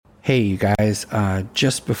Hey, you guys,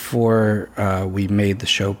 just before we made the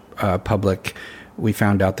show public, we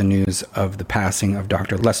found out the news of the passing of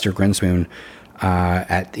Dr. Lester Grinspoon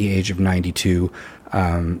at the age of 92.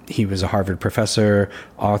 He was a Harvard professor,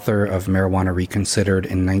 author of Marijuana Reconsidered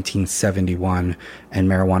in 1971 and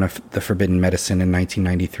Marijuana the Forbidden Medicine in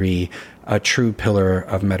 1993, a true pillar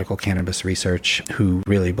of medical cannabis research who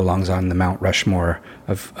really belongs on the Mount Rushmore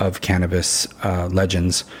of cannabis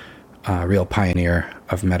legends. Real pioneer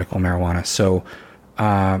of medical marijuana. So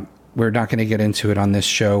we're not going to get into it on this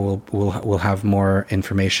show. We'll have more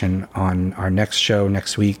information on our next show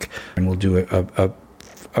next week, and we'll do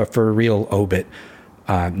a for real obit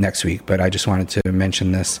next week. But I just wanted to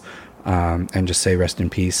mention this and just say rest in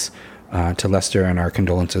peace to Lester, and our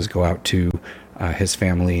condolences go out to his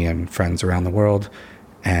family and friends around the world.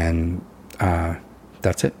 And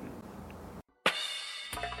that's it.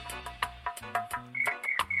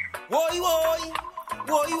 Woy, woy,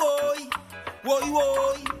 woy, woy, woy,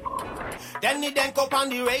 woy. Then it then up on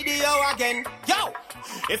the radio again. Yo,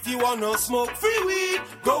 if you wanna smoke free weed,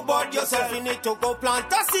 go bud yourself. You need to go plant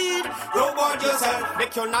a seed. Go bud yourself.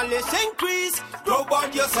 Make your knowledge increase. Go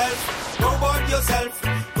bud yourself. Go bud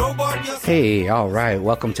yourself. Go bud yourself. Hey, all right.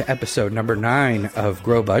 Welcome to episode number 9 of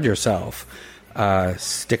Grow Bud Yourself.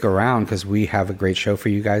 Stick around because we have a great show for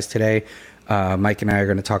you guys today. Mike and I are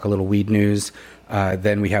going to talk a little weed news.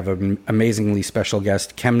 Then we have an amazingly special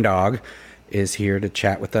guest, ChemDog, is here to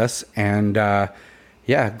chat with us. And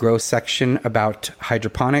grow section about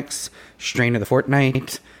hydroponics, strain of the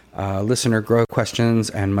fortnight, listener grow questions,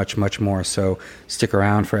 and much, much more. So stick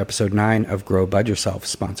around for episode 9 of Grow Bud Yourself,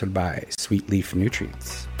 sponsored by Sweet Leaf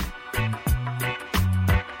Nutrients.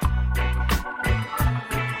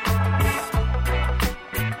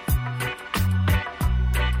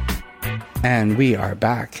 And we are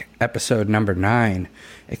back, episode number 9.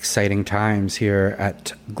 Exciting times here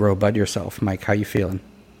at Grow Bud Yourself. Mike, how you feeling?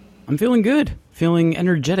 I'm feeling good. Feeling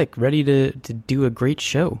energetic, ready to do a great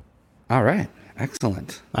show. All right,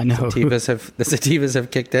 excellent. I know. The sativas have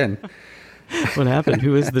kicked in. What happened?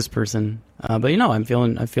 Who is this person? But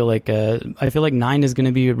I feel like 9 is going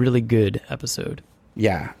to be a really good episode.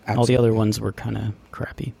 Yeah, absolutely. All the other ones were kind of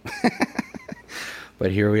crappy.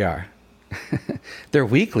 But here we are. They're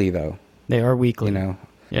weekly though. They are weekly.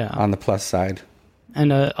 Yeah. On the plus side.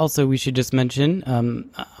 And also, we should just mention,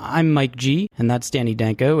 I'm Mike G, and that's Danny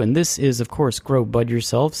Danko, and this is, of course, Grow Bud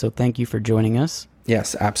Yourself, so thank you for joining us.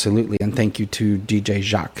 Yes, absolutely, and thank you to DJ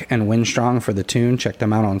Jacques and Winstrong for the tune. Check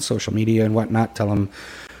them out on social media and whatnot. Tell them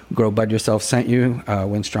Grow Bud Yourself sent you.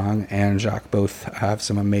 Winstrong and Jacques both have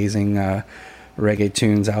some amazing reggae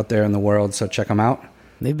tunes out there in the world, so check them out.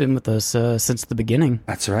 They've been with us since the beginning.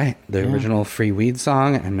 That's right. The original Free Weed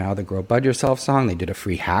song, and now the Grow Bud Yourself song. They did a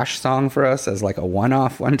free hash song for us as like a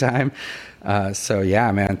one-off one time. So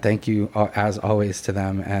yeah, man, thank you as always to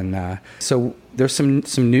them. And so there's some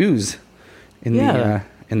news in the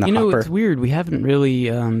hopper. It's weird. We haven't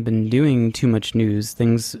really been doing too much news.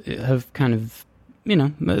 Things have kind of,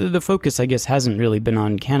 the focus, I guess, hasn't really been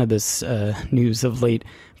on cannabis news of late.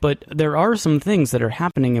 But there are some things that are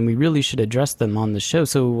happening, and we really should address them on the show.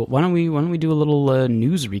 So why don't we do a little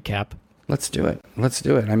news recap? Let's do it.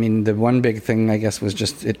 I mean, the one big thing, I guess, was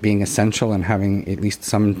just it being essential and having at least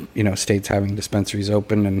some, states having dispensaries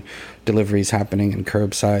open and deliveries happening and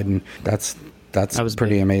curbside, and that's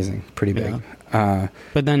pretty big. Amazing, pretty big. Yeah.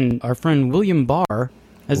 But then our friend William Barr,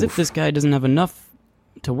 as if this guy doesn't have enough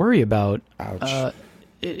to worry about. Ouch.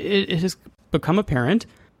 It has become apparent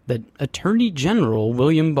that Attorney General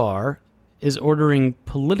William Barr is ordering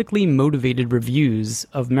politically motivated reviews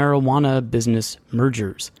of marijuana business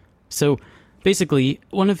mergers. So basically,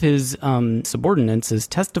 one of his subordinates is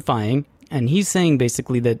testifying, and he's saying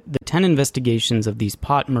basically that the 10 investigations of these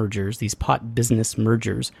pot mergers, these pot business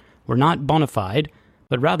mergers, were not bona fide,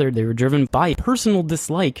 but rather they were driven by personal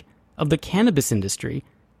dislike of the cannabis industry.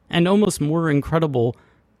 And almost more incredible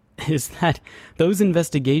is that those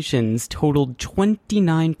investigations totaled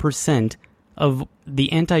 29% of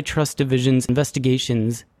the Antitrust Division's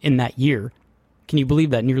investigations in that year. Can you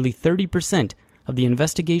believe that? Nearly 30% of the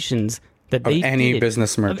investigations that they did... Of any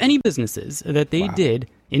businesses that they did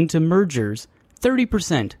into mergers,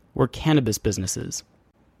 30% were cannabis businesses.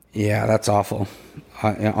 Yeah, that's awful.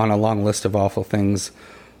 On a long list of awful things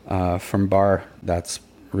from Barr, that's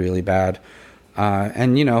really bad.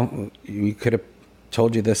 And, we could have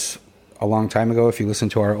told you this a long time ago. If you listen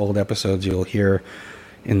to our old episodes, you'll hear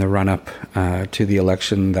in the run-up to the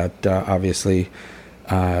election that obviously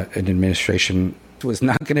an administration was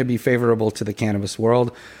not going to be favorable to the cannabis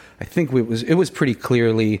world. I think it was pretty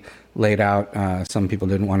clearly laid out. Some people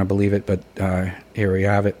didn't want to believe it, but here we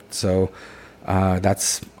have it. So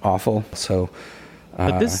That's awful. So,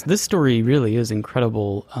 but this story really is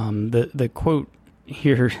incredible. The quote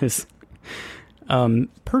here is,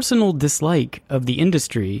 personal dislike of the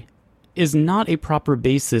industry is not a proper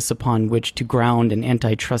basis upon which to ground an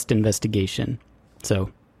antitrust investigation.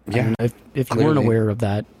 So, I don't know if you weren't aware of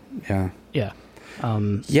that. Yeah. Yeah.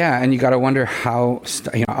 And you got to wonder how,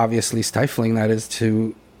 obviously stifling that is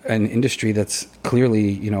to an industry that's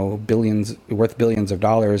clearly, worth billions of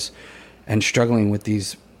dollars and struggling with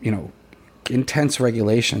these, intense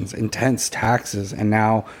regulations, intense taxes. And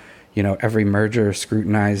now, every merger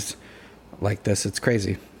scrutinized like this. It's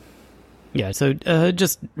crazy. Yeah. So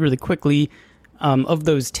just really quickly, of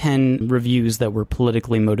those 10 reviews that were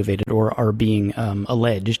politically motivated or are being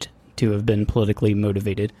alleged to have been politically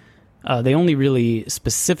motivated, they only really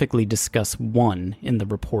specifically discuss one in the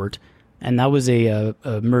report, and that was a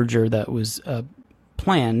merger that was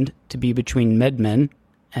planned to be between MedMen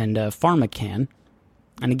and PharmaCann.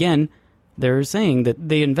 And again, they're saying that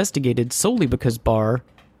they investigated solely because Barr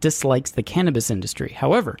dislikes the cannabis industry.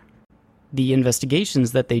 However, the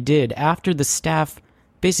investigations that they did after the staff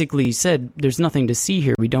basically said, there's nothing to see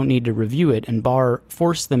here, we don't need to review it, and Barr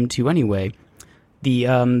forced them to anyway.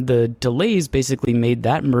 The delays basically made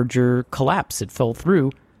that merger collapse. It fell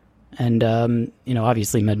through. And,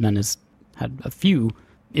 obviously MedMen has had a few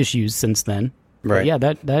issues since then. Right. But yeah,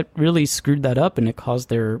 that really screwed that up, and it caused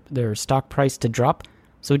their stock price to drop.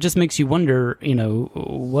 So it just makes you wonder,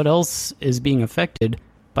 what else is being affected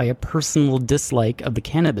by a personal dislike of the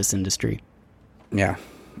cannabis industry. Yeah,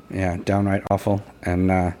 downright awful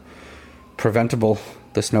and preventable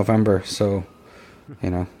this November. So,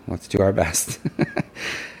 let's do our best.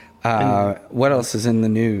 What else is in the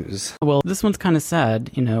news? Well, this one's kind of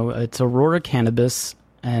sad. It's Aurora Cannabis,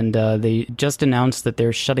 and they just announced that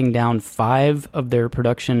they're shutting down 5 of their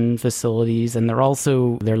production facilities, and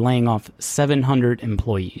they're laying off 700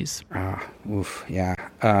 employees.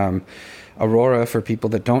 Aurora, for people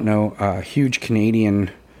that don't know, a huge Canadian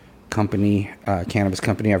company, cannabis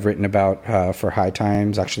company I've written about for High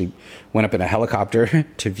Times. Actually went up in a helicopter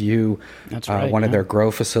to view one of their grow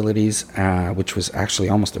facilities, which was actually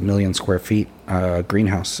almost 1 million square feet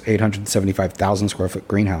greenhouse, 875,000 square foot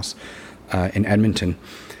greenhouse in Edmonton.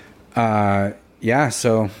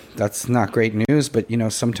 So that's not great news, but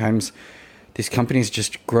sometimes these companies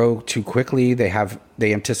just grow too quickly. They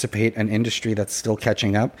anticipate an industry that's still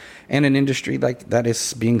catching up, and an industry like that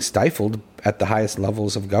is being stifled at the highest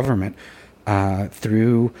levels of government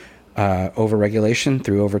through overregulation,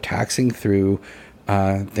 through overtaxing, through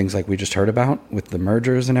things like we just heard about with the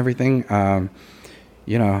mergers and everything.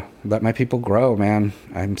 Let my people grow, man.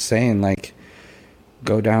 I'm saying,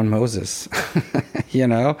 go down Moses,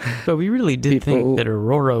 But we really did think that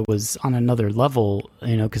Aurora was on another level,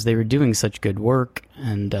 because they were doing such good work,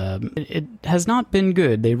 and it has not been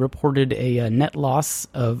good. They reported a net loss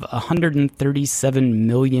of $137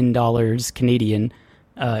 million Canadian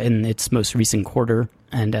in its most recent quarter.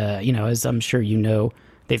 And, as I'm sure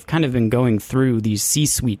they've kind of been going through these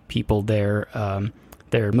C-suite people there.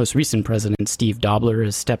 Their most recent president, Steve Dobler,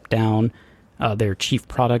 has stepped down. Their chief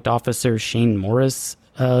product officer, Shane Morris,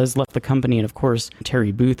 has left the company. And, of course,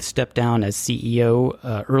 Terry Booth stepped down as CEO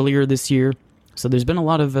earlier this year. So there's been a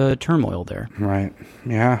lot of turmoil there. Right.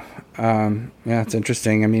 Yeah. It's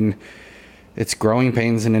interesting. I mean, it's growing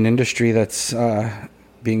pains in an industry that's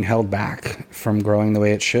being held back from growing the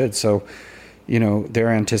way it should. So,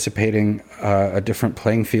 they're anticipating a different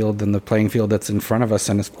playing field than the playing field that's in front of us.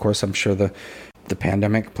 And, of course, I'm sure the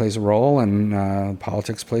pandemic plays a role, and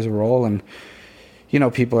politics plays a role, and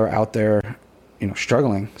people are out there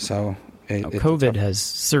struggling. So COVID has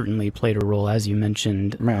certainly played a role, as you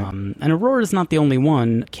mentioned. Right. And Aurora is not the only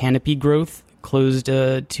one. Canopy Growth closed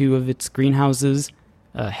 2 of it's greenhouses.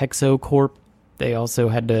 Hexo Corp, they also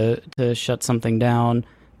had to shut something down.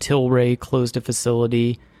 Tilray closed a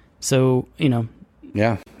facility. So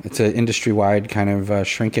yeah, it's an industry-wide kind of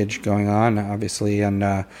shrinkage going on, obviously,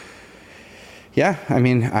 and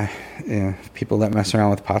people that mess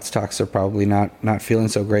around with pot stocks are probably not feeling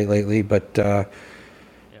so great lately. But,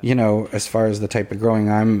 as far as the type of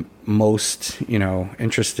growing I'm most,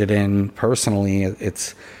 interested in personally,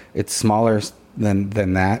 it's smaller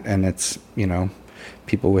than that. And it's,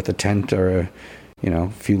 people with a tent or, a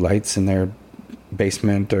few lights in their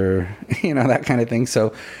basement or, that kind of thing.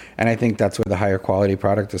 So, and I think that's where the higher quality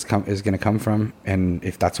product is going to come from. And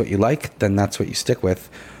if that's what you like, then that's what you stick with.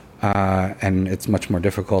 And it's much more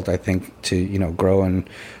difficult, I think, to, grow in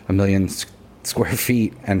 1 million square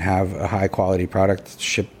feet and have a high quality product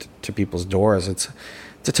shipped to people's doors. It's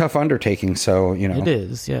a tough undertaking. So, It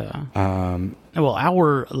is, yeah. Well,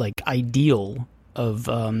 our ideal of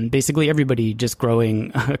basically everybody just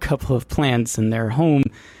growing a couple of plants in their home,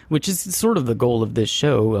 which is sort of the goal of this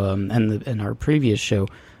show and our previous show.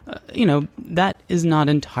 That is not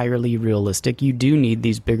entirely realistic. You do need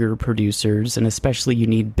these bigger producers, and especially you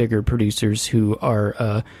need bigger producers who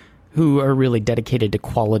are really dedicated to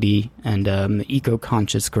quality and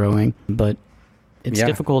eco-conscious growing. But it's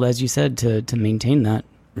difficult, as you said, to maintain that.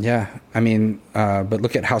 Yeah, I mean, but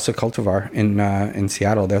look at House of Cultivar in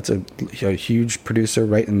Seattle. That's a huge producer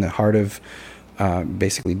right in the heart of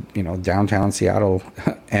basically downtown Seattle,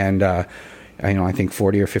 and I think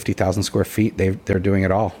 40 or 50,000 square feet. They're doing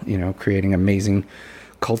it all. Creating amazing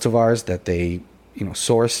cultivars that they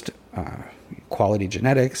sourced, quality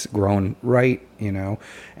genetics, grown right.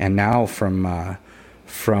 And now from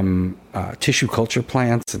tissue culture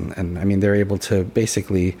plants, and I mean they're able to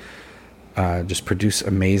basically just produce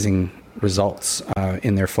amazing results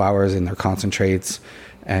in their flowers, in their concentrates,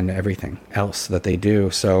 and everything else that they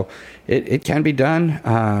do. So it can be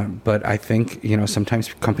done, but I think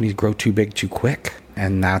sometimes companies grow too big too quick,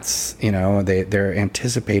 and that's they're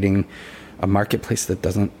anticipating a marketplace that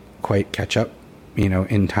doesn't quite catch up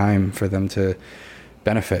in time for them to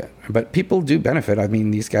benefit. But people do benefit. I mean,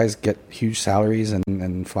 these guys get huge salaries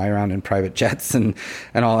and fly around in private jets and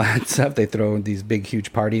all that stuff. They throw these big,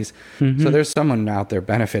 huge parties. Mm-hmm. So there's someone out there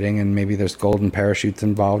benefiting, and maybe there's golden parachutes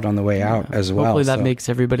involved on the way out as well. Hopefully that makes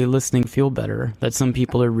everybody listening feel better, that some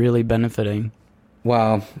people are really benefiting.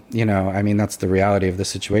 Well, I mean, that's the reality of the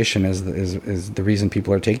situation is the reason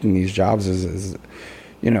people are taking these jobs is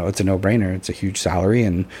it's a no-brainer. It's a huge salary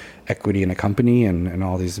and equity in a company and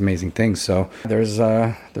all these amazing things. So there's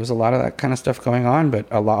a lot of that kind of stuff going on, but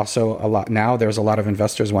also a lot now. There's a lot of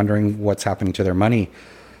investors wondering what's happening to their money,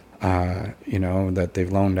 that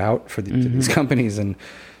they've loaned out to these companies, and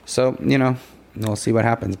so we'll see what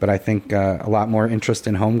happens. But I think a lot more interest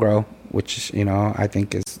in home grow, which I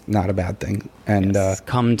think is not a bad thing. And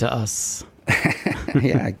come to us.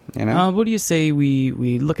 Yeah, what do you say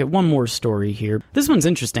we look at one more story here? This one's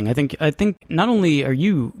interesting. I think not only are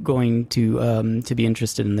you going to be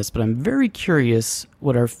interested in this, but I'm very curious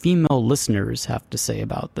what our female listeners have to say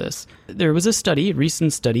about this. There was a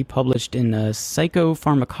recent study published in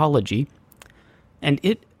Psychopharmacology, and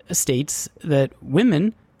it states that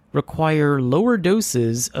women require lower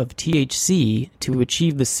doses of THC to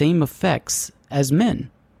achieve the same effects as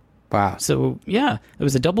men. Wow. So, yeah, it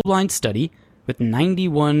was a double-blind study with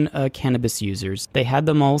 91 cannabis users. They had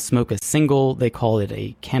them all smoke a single, they call it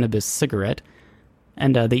a cannabis cigarette,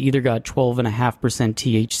 and they either got 12.5%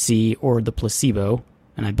 THC or the placebo.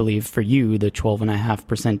 And I believe for you, the 12.5%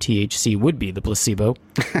 THC would be the placebo.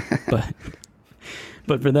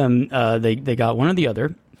 but for them, they got one or the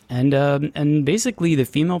other. And basically, the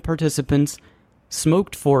female participants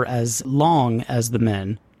smoked for as long as the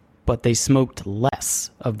men, but they smoked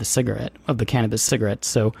less of the cannabis cigarette.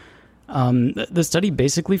 So the study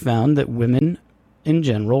basically found that women in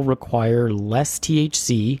general require less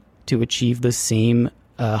THC to achieve the same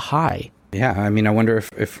high. Yeah, I mean, I wonder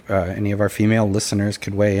if any of our female listeners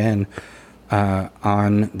could weigh in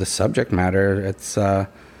on the subject matter. It's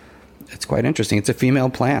quite interesting. It's a female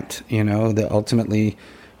plant, that ultimately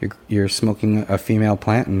you're smoking a female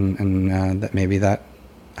plant, and that maybe that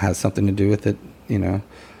has something to do with it,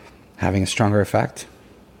 having a stronger effect.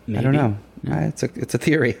 Maybe. I don't know. Yeah. It's a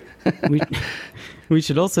theory. We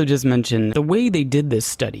should also just mention the way they did this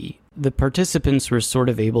study. The participants were sort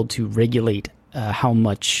of able to regulate how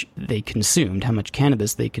much they consumed, how much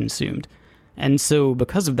cannabis they consumed. And so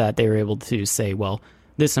because of that, they were able to say, well,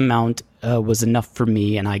 this amount was enough for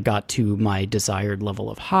me and I got to my desired level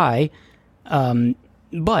of high.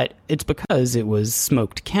 But it's because it was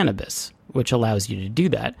smoked cannabis, which allows you to do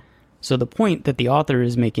that. So the point that the author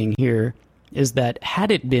is making here is that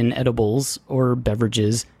had it been edibles or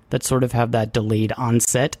beverages that sort of have that delayed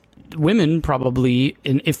onset, women probably,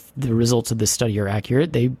 if the results of this study are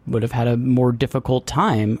accurate, they would have had a more difficult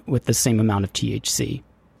time with the same amount of THC.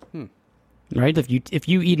 Right? If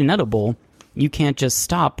you eat an edible, you can't just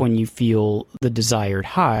stop when you feel the desired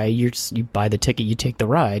high. You buy the ticket, you take the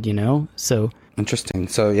ride, So interesting.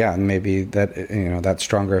 So yeah, maybe that that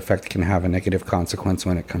stronger effect can have a negative consequence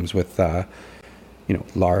when it comes with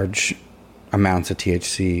large amounts of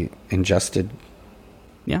THC ingested.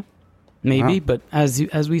 Yeah, maybe. Wow. But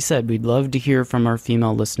as we said, we'd love to hear from our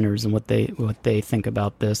female listeners and what they think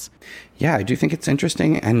about this. Yeah, I do think it's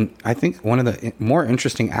interesting, and I think one of the more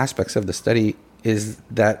interesting aspects of the study is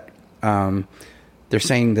that they're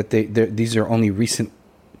saying that these are only recent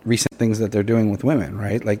things that they're doing with women,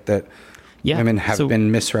 right? Like that. Yeah, women have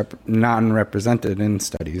been non-represented in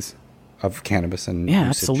studies of cannabis and Yeah,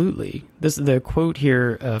 usage. absolutely. The quote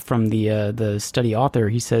here from the study author.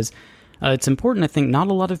 He says, "It's important. I think not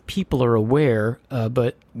a lot of people are aware,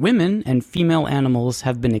 but women and female animals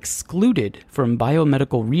have been excluded from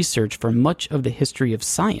biomedical research for much of the history of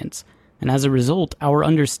science, and as a result, our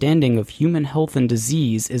understanding of human health and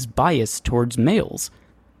disease is biased towards males."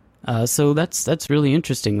 So that's really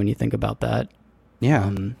interesting when you think about that.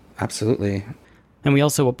 Yeah, absolutely. And we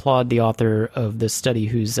also applaud the author of this study,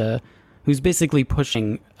 who's basically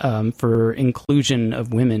pushing for inclusion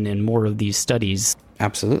of women in more of these studies.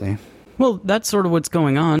 Absolutely. Well, that's sort of what's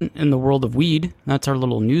going on in the world of weed. That's our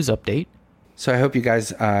little news update. So I hope you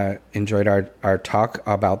guys enjoyed our talk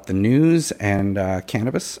about the news and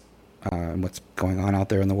cannabis and what's going on out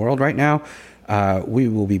there in the world right now. We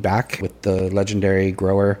will be back with the legendary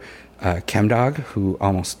grower ChemDog, who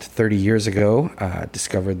almost 30 years ago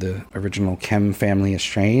discovered the original Chem family of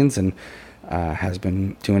strains and has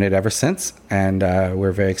been doing it ever since. And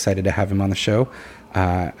we're very excited to have him on the show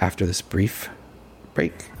after this brief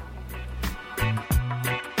break.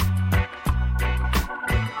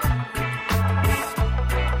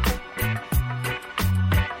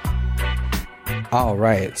 All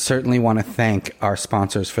right. Certainly want to thank our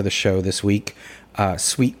sponsors for the show this week.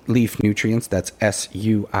 Sweet Leaf Nutrients, that's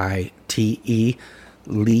SUITE,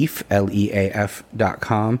 Leaf,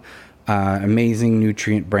 LEAF.com. Amazing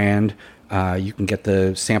nutrient brand. You can get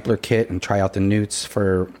the sampler kit and try out the newts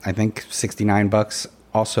for, I think, $69.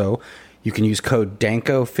 Also, you can use code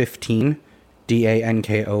DANKO15,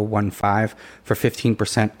 DANKO15, for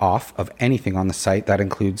 15% off of anything on the site. That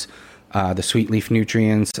includes the Sweet Leaf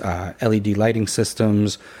Nutrients, LED lighting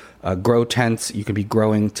systems, grow tents. You can be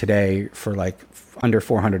growing today for like under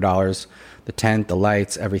 $400. The tent, the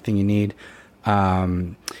lights, everything you need.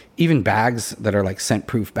 Even bags that are like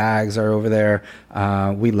scent-proof bags are over there.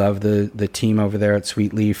 We love the team over there at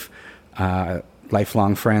Sweet Leaf,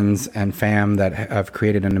 lifelong friends and fam that have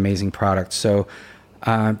created an amazing product. So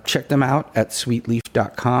check them out at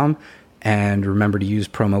sweetleaf.com, and remember to use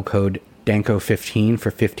promo code DANKO15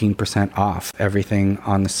 for 15% off everything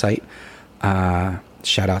on the site.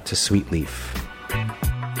 Shout out to Sweet Leaf.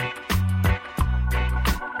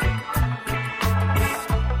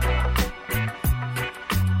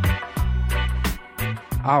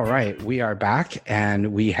 All right, we are back,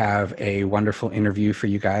 and we have a wonderful interview for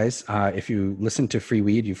you guys. If you listen to Free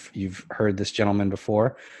Weed, you've heard this gentleman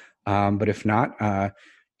before, but if not,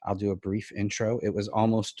 I'll do a brief intro. It was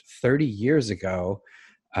almost 30 years ago,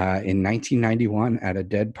 in 1991, at a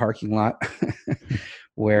dead parking lot,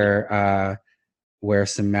 where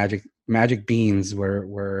some magic beans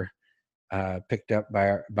were picked up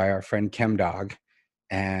by our friend ChemDog,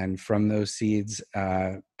 and from those seeds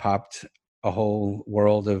popped a whole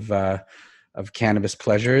world of cannabis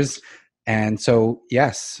pleasures. And so,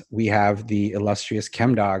 yes, we have the illustrious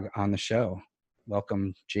ChemDog on the show.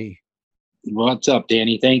 Welcome, G. What's up,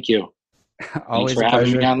 Danny? Thank you. Always Thanks for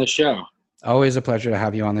having me on the show. Always a pleasure to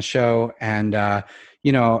have you on the show. And,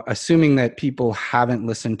 assuming that people haven't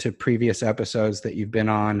listened to previous episodes that you've been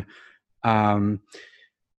on,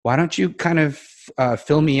 why don't you kind of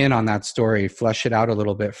fill me in on that story, flesh it out a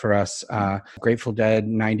little bit for us. Grateful Dead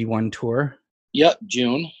 91 tour. Yep,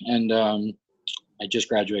 June. And I just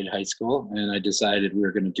graduated high school, and I decided we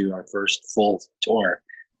were going to do our first full tour,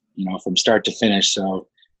 from start to finish. So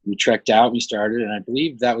we trekked out, we started, and I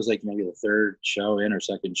believe that was like maybe the third show in or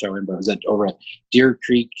second show in, but it was over at Deer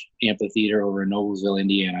Creek Amphitheater over in Noblesville,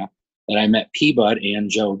 Indiana, that I met P-Bud and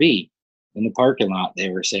Joe B. In the parking lot. They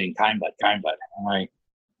were saying, kind bud. And I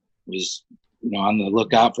was on the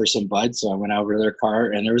lookout for some buds, so I went over to their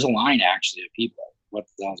car, and there was a line actually of people. What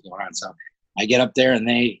the hell's going on? So I get up there, and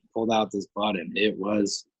they pulled out this bud, and it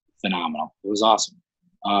was phenomenal. It was awesome.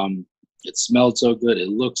 It smelled so good. It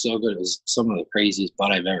looked so good. It was some of the craziest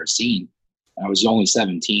bud I've ever seen. I was only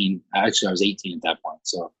 17. Actually, I was 18 at that point,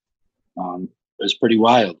 so it was pretty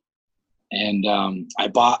wild. And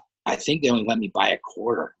I think they only let me buy a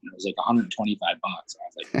quarter, and it was like $125. I was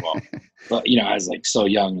like, whoa. But, I was like so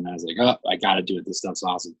young, and I was like, oh, I got to do it. This stuff's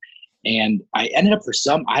awesome. And I ended up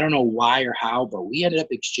I don't know why or how, but we ended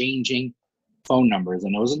up exchanging phone numbers,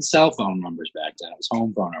 and it wasn't cell phone numbers back then. It was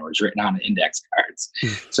home phone numbers written on index cards.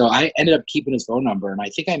 So I ended up keeping his phone number, and I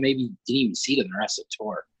think I maybe didn't even see it in the rest of the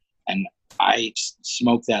tour. And I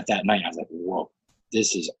smoked that night. I was like, whoa,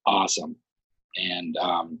 this is awesome. And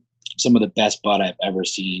some of the best bud I've ever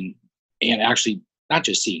seen, and actually not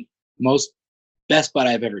just seen, best bud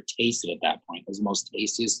I've ever tasted at that point. It was the most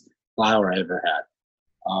tastiest flower I ever had.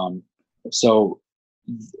 So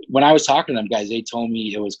when I was talking to them guys, they told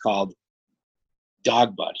me it was called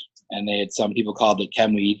dog bud, and some people called it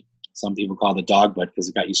chem weed. Some people call it dog butt because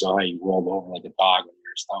it got you so high you rolled over like a dog when you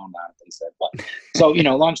were stoned on it, they said. But so,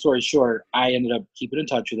 long story short, I ended up keeping in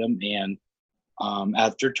touch with him. And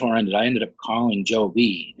after tour ended, I ended up calling Joe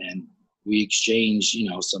B, and we exchanged,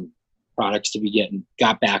 some products to be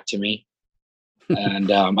got back to me.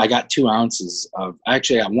 And I got 2 ounces I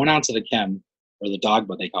got 1 ounce of the Chem, or the dog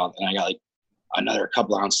butt they call it, and I got like another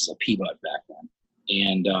couple ounces of pea bud back then.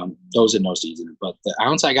 And those had no seeds in it. But the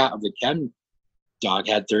ounce I got of the Chem dog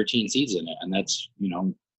had 13 seeds in it. And that's,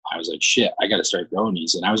 I was like, shit, I got to start growing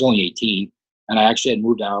these. And I was only 18, and I actually had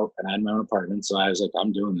moved out and I had my own apartment. So I was like,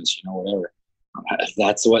 I'm doing this, whatever. If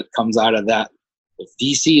that's what comes out of that, if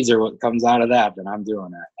these seeds are what comes out of that, then I'm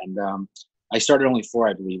doing it. And I started only 4,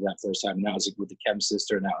 I believe, that first time. And that was with the Chem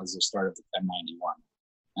Sister, and that was the start of the Chem 91.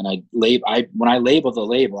 And when I labeled the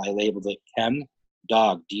label, I labeled it Chem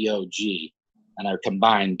Dog, D-O-G. And I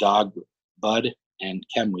combined dog bud and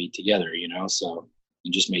Chem weed together, so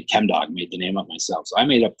and just made Chem Dog, made the name up myself. So I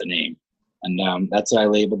made up the name, and that's what I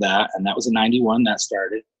labeled that. And that was in 91 that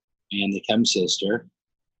started, and the Chem Sister.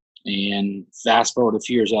 And fast forward a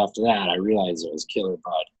few years after that, I realized it was Killer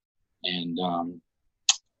Bud. And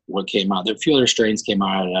what came out, there a few other strains came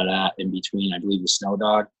out of that in between. I believe the Snow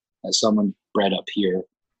Dog that someone bred up here,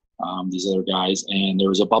 these other guys. And there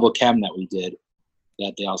was a Bubble Chem that we did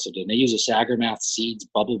that they also did. And they used a Sagarmath Seeds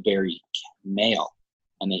Bubbleberry male,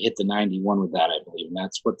 and they hit the 91 with that, I believe. And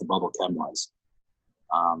that's what the Bubble Chem was.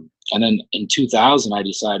 And then in 2000, I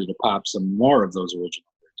decided to pop some more of those original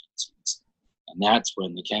 13 seeds. And that's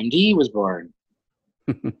when the Chem D was born.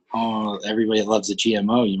 Oh, everybody loves the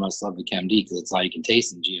GMO. You must love the Chem D because it's all you can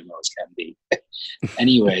taste in GMOs, Chem D.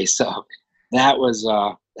 Anyway, so that was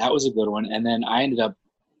a good one. And then I ended up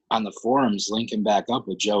on the forums linking back up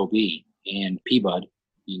with Joe B and P-Bud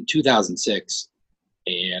in 2006.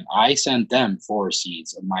 And I sent them 4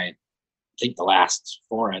 seeds of I think the last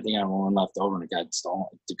 4. I think I have one left over, and it got stolen.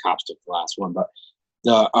 The cops took the last one. But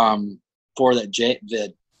the 4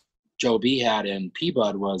 that Joe B had in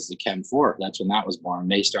P-Bud was the Chem 4. That's when that was born.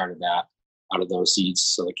 They started that out of those seeds.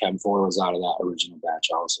 So the Chem 4 was out of that original batch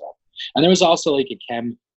also. And there was also like a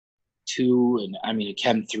Chem 2 and a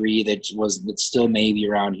Chem 3 that's still maybe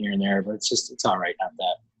around here and there, but it's all right. Not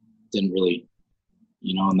that didn't really,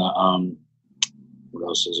 and the what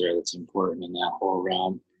else is there that's important in that whole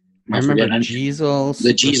realm? I remember Jeezels,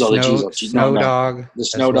 the Snow Dog. The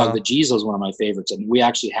Snow Dog, the Jeezel is one of my favorites, and we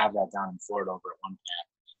actually have that down in Florida over at one plant,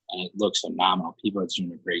 and it looks phenomenal. People are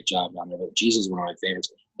doing a great job down there, but Jeezel is one of my favorites.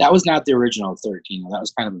 That was not the original 13. That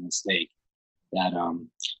was kind of a mistake that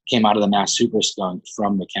came out of the Mass Super Skunk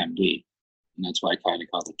from the Chem D, and that's why I kind of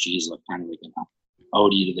called it Jeezel, kind of like an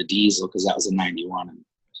ode to the Diesel, because that was in 91 and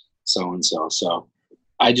so. So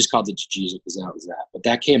I just called it Jeezel because that was that. But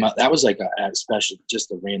that came out, that was like a special,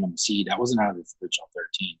 just a random seed. That wasn't out of the original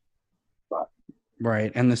 13. But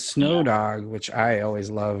right. And the Snow Dog, which I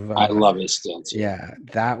always love. I love it still too. Yeah.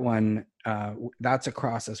 That one, that's a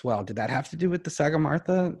cross as well. Did that have to do with the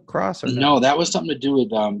Sagarmartha cross? Or no, that was something to do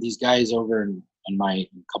with these guys over in my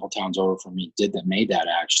couple towns over from me made that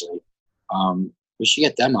actually. We should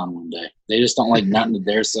get them on one day. They just don't like nothing.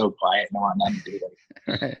 They're so quiet. No want nothing to do with it.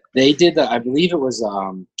 Right. They did I believe it was,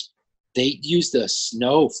 they used the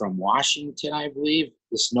snow from Washington, I believe.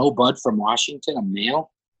 The Snow Bud from Washington, a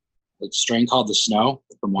male. A strain called the Snow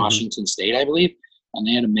from Washington State, I believe. And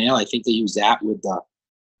they had a male. I think they used that with the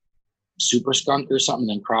Super Skunk or something,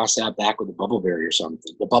 then cross that back with the Bubbleberry or something.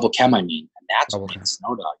 The Bubble Chem, I mean. And that's what made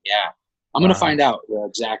Snow Dog. Yeah. I'm going to find out the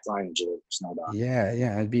exact lineage of Snow Dog. Yeah,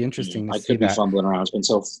 it'd be interesting to see. I could be fumbling around. It's been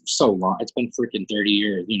so long. It's been freaking 30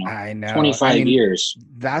 years, I know. 25 years.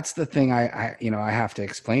 That's the thing I have to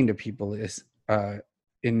explain to people is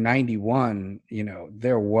in 91,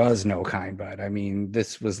 there was no Kind Bud. I mean,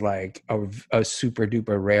 this was like a super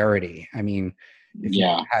duper rarity. I mean, if you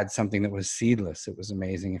had something that was seedless, it was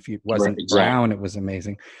amazing. If it wasn't brown, it was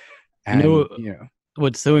amazing. And,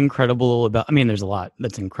 what's so incredible about, there's a lot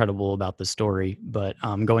that's incredible about the story, but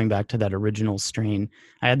going back to that original strain,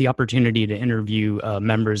 I had the opportunity to interview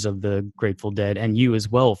members of the Grateful Dead and you as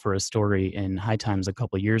well for a story in High Times a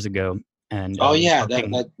couple of years ago. And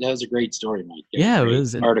that was a great story, Mike. It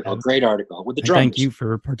was an article, great article with the drums. Thank you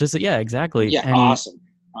for participating. Yeah, exactly. Yeah, awesome.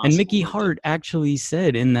 And Mickey Hart actually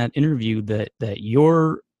said in that interview that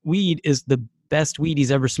your weed is the best weed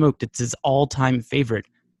he's ever smoked. It's his all-time favorite.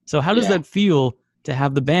 So how does that feel to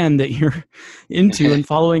have the band that you're into and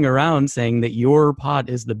following around saying that your pot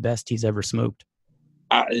is the best he's ever smoked?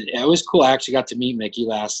 It was cool. I actually got to meet Mickey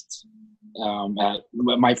last at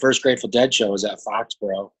my first Grateful Dead show was at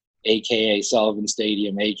Foxborough, a.k.a. Sullivan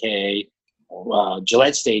Stadium, a.k.a.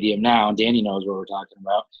 Gillette Stadium now. Danny knows what we're talking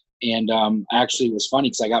about. And actually it was funny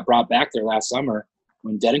because I got brought back there last summer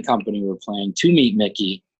when Dead and Company were playing to meet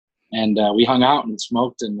Mickey. And we hung out and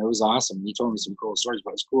smoked, and it was awesome. He told me some cool stories,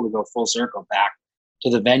 but it was cool to go full circle back to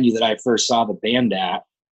the venue that I first saw the band at,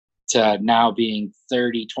 to now being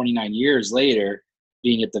 29 years later,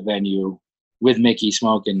 being at the venue with Mickey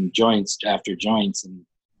smoking joints after joints and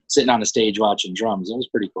sitting on the stage watching drums. It was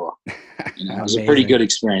pretty cool. You know, it was a pretty good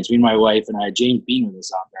experience. Me and my wife and I, James Bean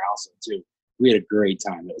was out there also too. We had a great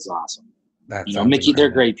time. It was awesome. That's you know, Mickey,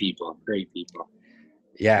 incredible. they're great people.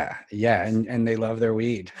 Yeah, and they love their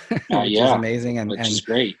weed, which is amazing, and is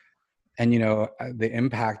great. And you know, the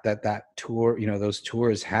impact that tour, you know, those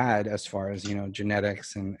tours had as far as, you know,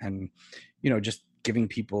 genetics and you know, just giving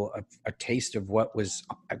people a taste of what was,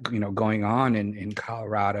 you know, going on in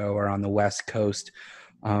Colorado or on the West Coast,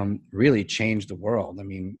 really changed the world. I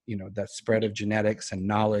mean, you know, that spread of genetics and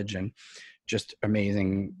knowledge and just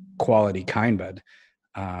amazing quality kind bud.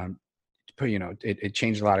 You know, it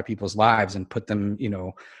changed a lot of people's lives and put them, you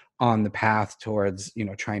know, on the path towards, you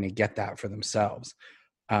know, trying to get that for themselves.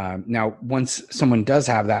 Now, once someone does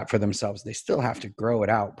have that for themselves, they still have to grow it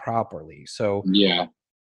out properly. So yeah,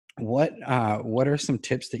 what are some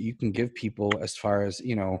tips that you can give people as far as,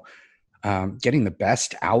 you know, getting the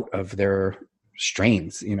best out of their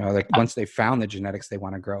strains? You know, like once they found the genetics they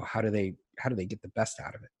want to grow, how do they get the best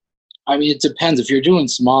out of it? I mean, it depends. If you're doing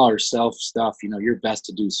smaller self stuff, you know, you're best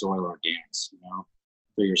to do soil organics, you know,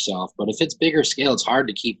 for yourself. But if it's bigger scale, it's hard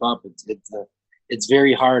to keep up. It's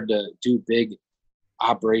very hard to do big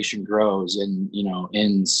operation grows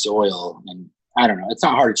in soil. And I don't know, it's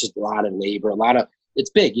not hard. It's just a lot of labor, it's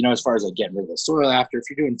big, you know, as far as like getting rid of the soil after. If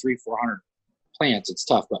you're doing 300-400 plants, it's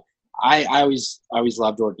tough. But I always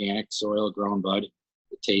loved organic soil grown bud.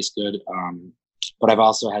 It tastes good. But I've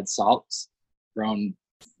also had salts grown,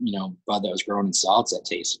 you know, bud that was grown in salts that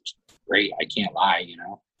tastes great. I can't lie, you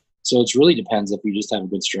know. So it really depends. If you just have a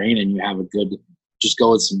good strain and you have just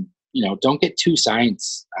go with some, you know, don't get too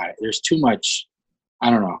science. There's too much, I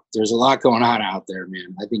don't know. There's a lot going on out there,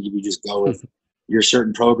 man. I think if you just go with your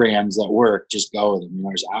certain programs that work, just go with them. You know,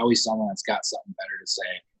 there's always someone that's got something better to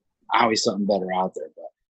say, always something better out there. But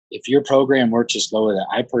if your program works, just go with it.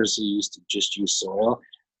 I personally used to just use soil.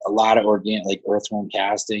 A lot of organic, like earthworm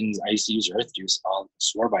castings. I used to use earth juice. I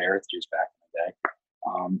swore by earth juice back in the day.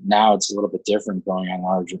 Now it's a little bit different going on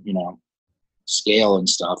larger, you know, scale and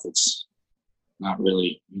stuff. It's not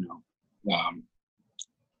really, you know,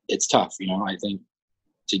 it's tough, you know. I think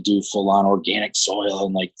to do full on organic soil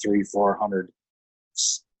and like 300-400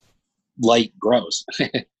 light grows,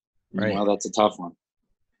 right? Know, that's a tough one.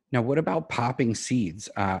 Now, what about popping seeds?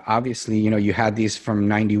 Obviously, you know, you had these from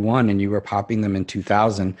 91 and you were popping them in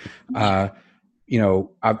 2000. You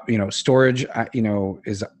know, storage, you know,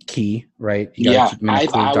 is key, right?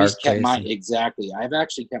 I've always kept I've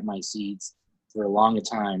actually kept my seeds for a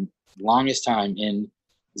longest time in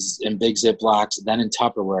big Ziplocs, then in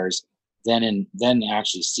Tupperwares, then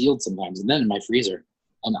actually sealed sometimes, and then in my freezer.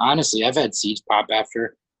 And honestly, I've had seeds pop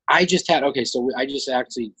after I just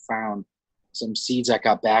actually found some seeds that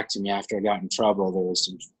got back to me after I got in trouble. There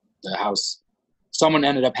was someone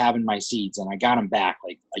ended up having my seeds, and I got them back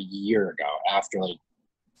like a year ago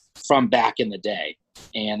from back in the day.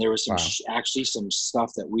 And there was actually some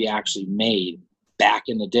stuff that we actually made back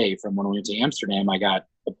in the day from when we went to Amsterdam. I got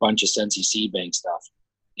a bunch of Sensi seed bank stuff,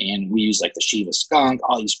 and we used like the Shiva skunk,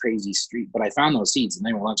 all these crazy but I found those seeds, and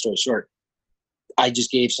they were, long story short, I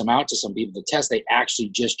just gave some out to some people to test. They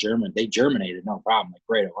actually they germinated, no problem, like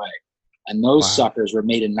right away. And those suckers were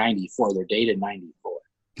made in 94. They're dated 94.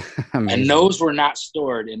 And those were not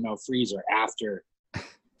stored in no freezer after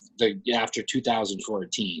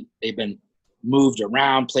 2014. They've been moved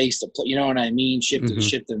around, place to place, you know what I mean? Shipped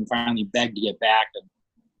and finally begged to get back, and,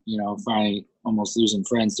 you know, finally almost losing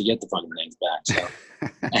friends to get the fucking things back.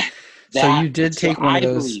 So, so you did take one of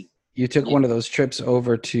those. You took one of those trips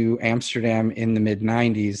over to Amsterdam in the mid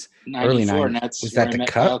 90s, early 90s. Was that the cup?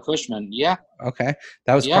 Kyle Cushman. Yeah. Okay.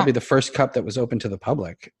 That was probably the first cup that was open to the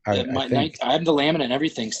public. I have the laminate and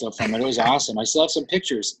everything still from it. It was awesome. I still have some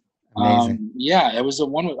pictures. Amazing. It was the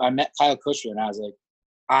one I met Kyle Cushman, and I was like,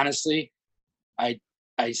 honestly, I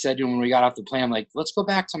said to him when we got off the plane, I'm like, let's go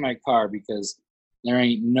back to my car, because there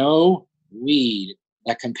ain't no weed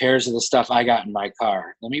that compares to the stuff I got in my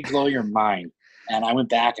car. Let me blow your mind. And I went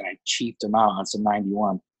back and I cheaped him out on some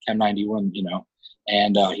Chem 91, you know.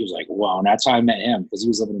 And he was like, wow. And that's how I met him, because he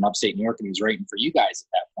was living in upstate New York and he was writing for you guys at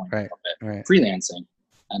that point, freelancing.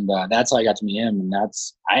 And that's how I got to meet him. And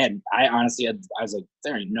I honestly was like,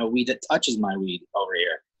 there ain't no weed that touches my weed over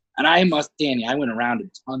here. And I went around to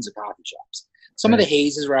tons of coffee shops. Some of the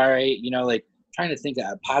hazes were all right, you know, like trying to think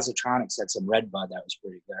that Positronics had some red bud that was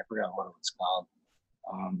pretty good. I forgot what it was called.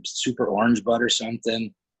 Super orange bud or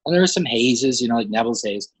something. And there were some hazes, you know, like Neville's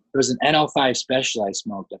haze. There was an NL5 special I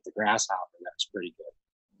smoked at the Grasshopper that was pretty good.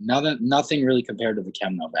 Nothing really compared to the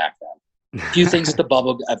Chemno back then. A few things at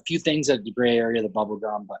the gray area, the bubble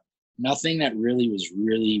gum, but nothing that really was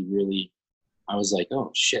really. I was like, oh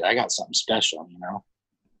shit, I got something special, you know.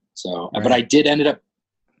 So, right. But I did ended up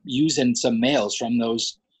using some males from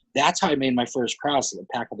those. That's how I made my first cross. The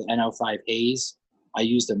pack of the NL5 haze. I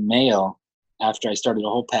used a male after I started a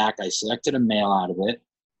whole pack. I selected a male out of it,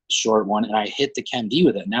 short one, and I hit the Chem D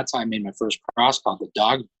with it, and that's how I made my first cross called the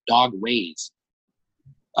Dog Ways.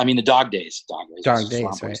 I mean the Dog Days. Right.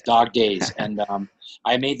 Dog Days. And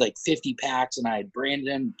I made like 50 packs, and I had branded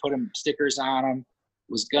them, put them stickers on them,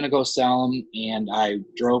 was gonna go sell them, and I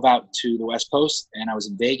drove out to the West Coast, and I was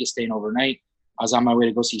in Vegas staying overnight. I was on my way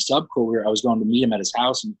to go see Subcooler. I was going to meet him at his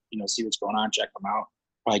house and, you know, see what's going on, check him out,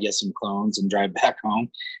 probably get some clones and drive back home.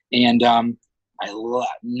 And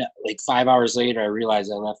like 5 hours later, I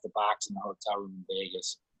realized I left the box in the hotel room in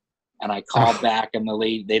Vegas. And I called back, and the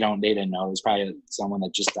lady, they didn't know. It was probably someone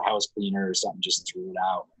that just a house cleaner or something just threw it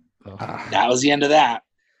out. That was the end of that.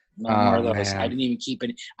 No more of those. Man. I didn't even keep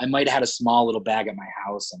any. I might have had a small little bag at my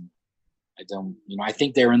house, and I don't, you know, I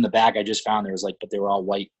think they were in the bag I just found. There was like, but they were all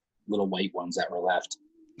white, little white ones that were left.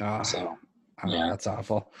 So yeah, that's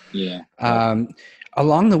awful. Yeah.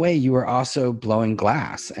 Along the way, you were also blowing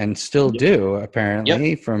glass, and still do,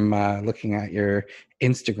 apparently, from looking at your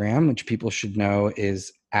Instagram, which people should know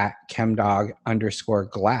is at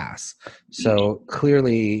chemdog_glass. So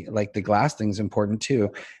clearly, like, the glass thing's important too.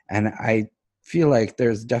 And I feel like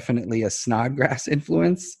there's definitely a Snodgrass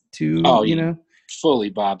influence to, you know? Fully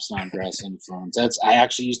Bob Snodgrass influence. I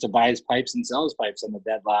actually used to buy his pipes and sell his pipes on the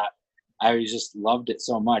dead lot. I just loved it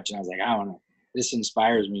so much. And I was like, I don't know, this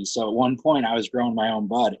inspires me. So at one point I was growing my own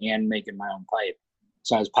bud and making my own pipe.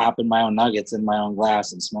 So I was popping my own nuggets in my own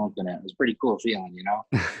glass and smoking it. It was a pretty cool feeling, you know,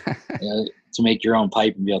 to make your own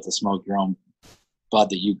pipe and be able to smoke your own bud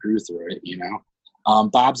that you grew through it, you know.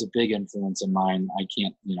 Bob's a big influence of mine. I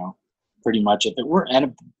can't, you know, pretty much, if it were, and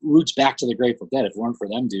it roots back to the Grateful Dead. If it weren't for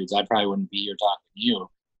them dudes, I probably wouldn't be here talking to you,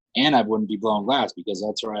 and I wouldn't be blowing glass, because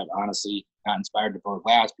that's where I honestly got inspired to blow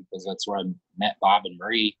glass, because that's where I met Bob and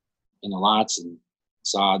Marie in the lots and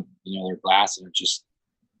saw, you know, their glass, and it just,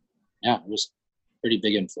 yeah, it was pretty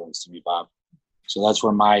big influence to me, Bob. So that's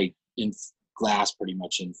where my glass pretty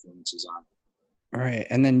much influences on. All right.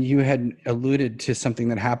 And then you had alluded to something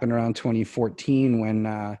that happened around 2014 when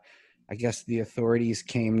I guess the authorities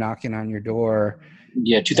came knocking on your door.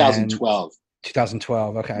 Yeah, 2012.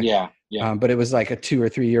 2012. Okay. Yeah. Yeah. But it was like a 2 or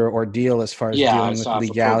 3 year ordeal as far as dealing with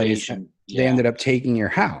legalities. They ended up taking your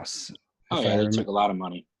house. Oh yeah, they took a lot of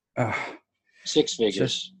money. 6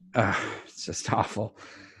 figures. It's just awful.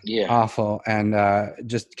 Yeah. Awful. And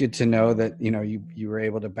just good to know that, you know, you were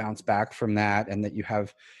able to bounce back from that, and that you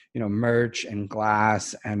have, you know, merch and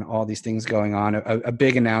glass and all these things going on. A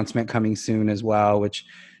big announcement coming soon as well, which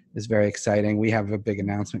is very exciting. We have a big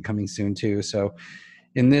announcement coming soon too. So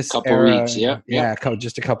in this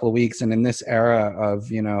just a couple of weeks, and in this era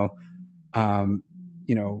of, you know,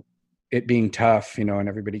 it being tough, you know, and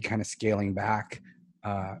everybody kind of scaling back,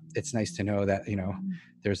 it's nice to know that, you know,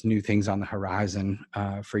 there's new things on the horizon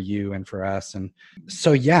for you and for us. And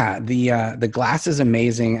so, yeah, the glass is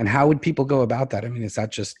amazing. And how would people go about that? I mean, is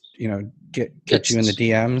that just, you know, get you in the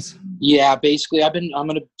DMs? Yeah, basically I'm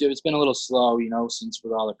going to do, it's been a little slow, you know, since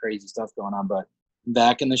with all the crazy stuff going on, but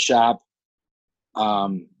back in the shop,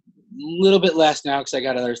 little bit less now, because I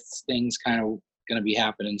got other things kind of going to be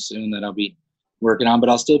happening soon that I'll be working on, but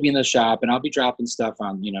I'll still be in the shop, and I'll be dropping stuff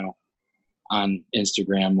on, you know, on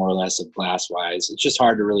Instagram, more or less, of glass wise. It's just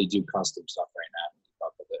hard to really do custom stuff right now. Keep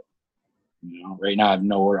up with it. You know, right now I have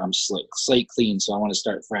nowhere. I'm slate clean, so I want to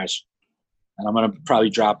start fresh. And I'm going to probably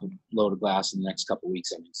drop a load of glass in the next couple of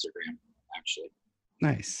weeks on Instagram, actually.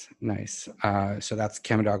 Nice. So that's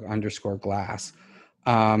chemdog_glass.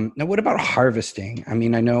 Now, what about harvesting? I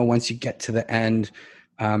mean, I know once you get to the end,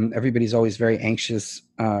 everybody's always very anxious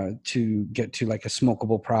to get to like a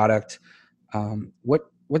smokable product.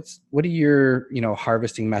 What are your, you know,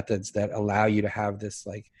 harvesting methods that allow you to have this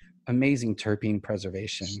like amazing terpene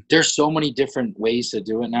preservation? There's so many different ways to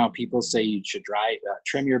do it now. People say you should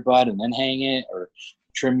trim your bud and then hang it, or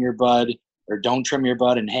trim your bud, or don't trim your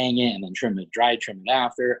bud and hang it and then trim it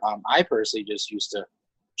after. I personally just used to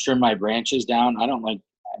trim my branches down. I don't like,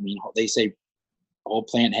 I mean, they say whole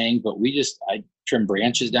plant hang, but I trim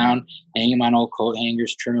branches down, hang them on old coat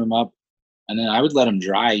hangers, trim them up. And then I would let them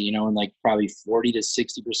dry, you know, in like probably 40 to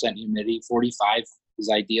 60% humidity, 45 is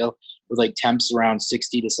ideal, with like temps around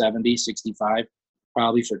 60 to 70, 65,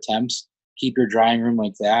 probably for temps. Keep your drying room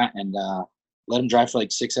like that, and let them dry for like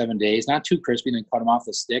 6-7 days. Not too crispy, then cut them off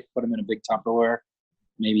the stick, put them in a big Tupperware.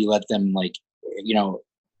 Maybe let them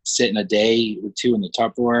sit in a day or two in the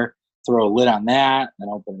Tupperware, throw a lid on that, then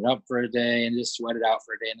open it up for a day and just sweat it out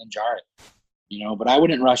for a day and then jar it. But I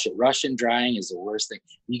wouldn't rush it. Rushing drying is the worst thing.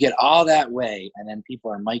 You get all that way, and then people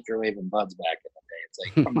are microwaving buds back in the day. It's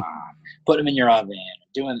like, come on, put them in your oven.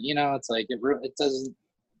 It's like it doesn't.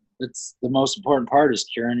 It's the most important part is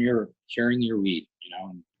curing your weed,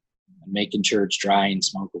 and making sure it's dry and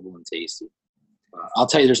smokable and tasty. I'll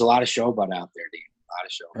tell you, there's a lot of show bud out there, Dean. A lot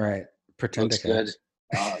of show bud. Right. Pretend looks good.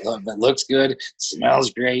 That looks good.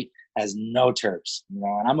 Smells great. Has no terps.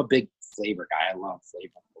 And I'm a big flavor guy. I love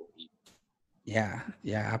flavor. Yeah,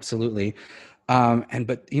 absolutely.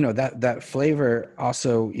 But that flavor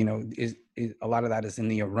also, is a lot of that is in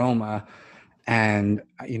the aroma, and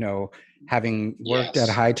having worked at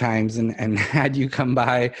High Times and had you come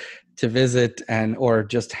by to visit or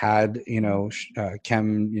just had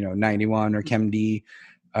Chem 91 or Chem D,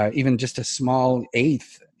 even just a small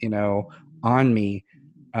eighth on me,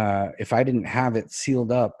 if I didn't have it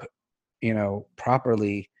sealed up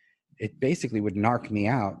properly, it basically would narc me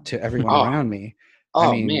out to everyone around me.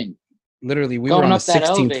 Man. Literally, we were on the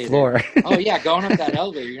 16th floor. Oh, yeah, going up that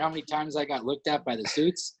elevator. You know how many times I got looked at by the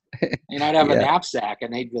suits? I'd have a knapsack,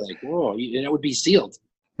 and they'd be like, whoa, and it would be sealed.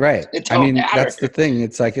 Right. That's the thing.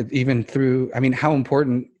 It's like even through, how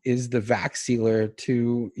important is the vac sealer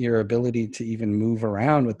to your ability to even move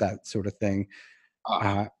around with that sort of thing?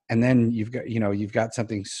 And then you've got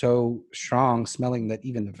something so strong smelling that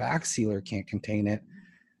even the vac sealer can't contain it.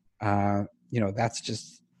 That's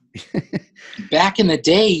just back in the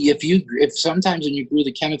day. If sometimes when you grew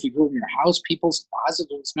the chem, if you grew in your house, people's closets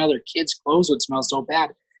would smell, their kids' clothes would smell so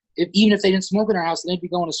bad. Even if they didn't smoke in our house, they'd be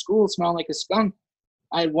going to school smelling like a skunk.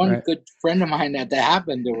 I had one good friend of mine that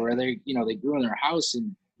happened to where they grew in their house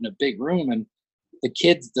in a big room, and the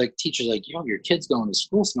teacher's like, your kid's going to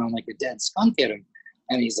school smelling like a dead skunk at him.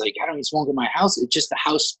 And he's like, I don't even smoke in my house. It's just the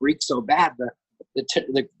house reeks so bad.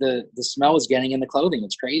 The smell is getting in the clothing.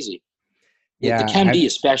 It's crazy. Yeah, the Chem D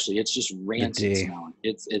especially, it's just rancid smelling.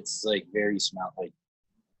 It's like very smell like,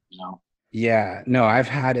 Yeah, no, I've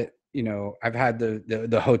had it. I've had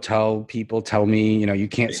the hotel people tell me, you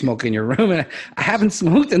can't smoke in your room, and I haven't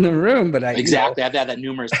smoked in the room, but I've had that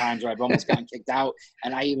numerous times where I've almost gotten kicked out,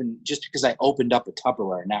 and I even just because I opened up a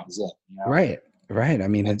Tupperware and that was it. Right.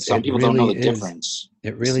 Some people don't know the difference.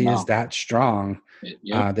 It really is that strong.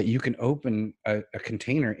 That you can open a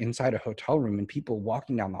container inside a hotel room and people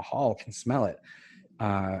walking down the hall can smell it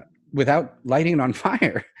without lighting it on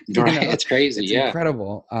fire. It's crazy. It's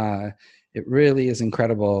incredible. It really is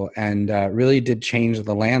incredible, and really did change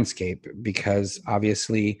the landscape because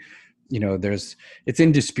obviously, it's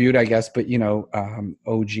in dispute, I guess, but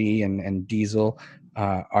OG and Diesel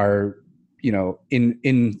are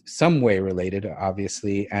in some way related,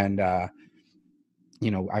 obviously, and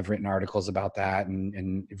I've written articles about that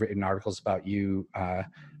and written articles about you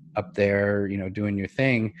up there, doing your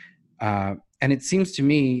thing. And it seems to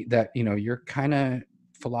me that, your kind of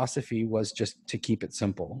philosophy was just to keep it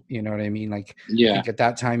simple. You know what I mean? Like, I think at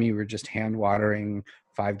that time you were just hand watering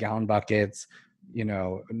 5-gallon buckets,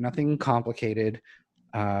 nothing complicated,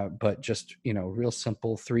 but just, real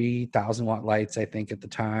simple 3,000 watt lights, I think at the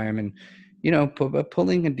time. And,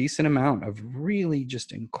 pulling a decent amount of really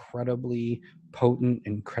just incredibly potent,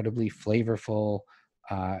 incredibly flavorful,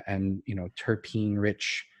 and, terpene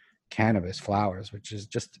rich cannabis flowers, which is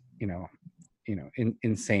just,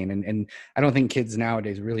 insane. And I don't think kids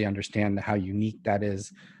nowadays really understand how unique that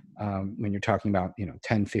is when you're talking about,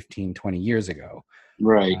 10, 15, 20 years ago.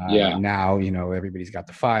 Right. Yeah. Now, everybody's got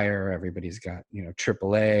the fire, everybody's got,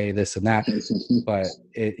 AAA, this and that. But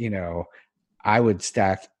I would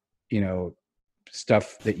stack,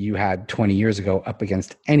 stuff that you had 20 years ago up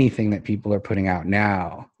against anything that people are putting out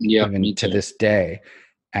now, even to this day,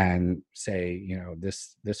 and say,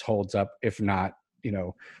 this holds up, if not,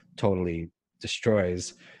 totally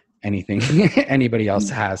destroys anything anybody else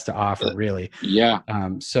has to offer, really. Yeah.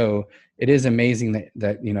 So it is amazing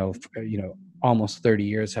that almost 30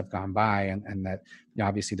 years have gone by, and that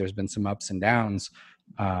obviously there's been some ups and downs,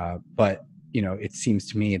 but it seems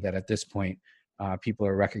to me that at this point people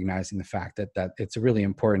are recognizing the fact that it's a really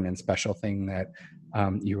important and special thing that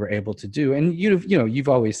you were able to do. And you've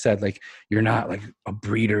always said, like, you're not like a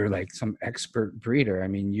breeder, like some expert breeder. I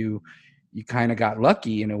mean, you kind of got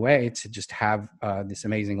lucky in a way to just have this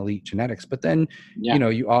amazing elite genetics, but then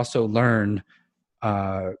you also learned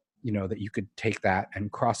that you could take that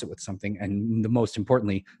and cross it with something, and the most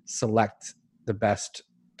importantly, select the best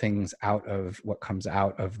things out of what comes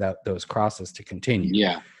out of those crosses to continue.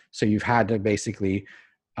 Yeah. So you've had to basically,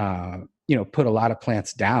 put a lot of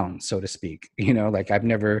plants down, so to speak. Like I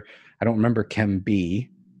don't remember Chem B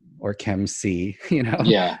or Chem C.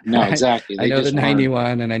 Yeah. No, exactly. I know the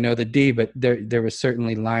 91 and I know the D, but there were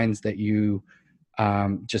certainly lines that you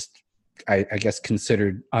I guess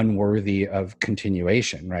considered unworthy of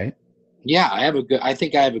continuation, right? Yeah, I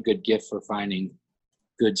think I have a good gift for finding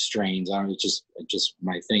good strains. I don't know, it's just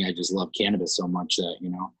my thing. I just love cannabis so much that,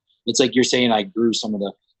 it's like you're saying, I grew some of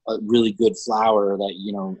the really good flower that,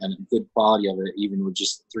 and a good quality of it, even with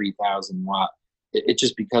just 3,000 watt. It's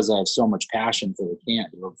just because I have so much passion for the can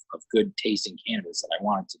of good tasting cannabis that I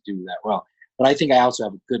wanted to do that well. But I think I also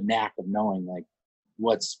have a good knack of knowing like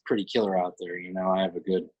what's pretty killer out there. I have a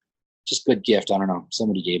good gift. I don't know.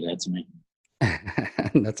 Somebody gave that to me.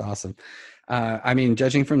 That's awesome.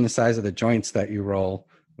 Judging from the size of the joints that you roll,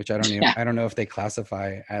 which I don't know if they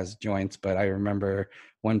classify as joints, but I remember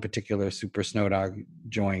one particular Super Snow Dog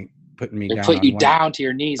joint putting me down. Put you down to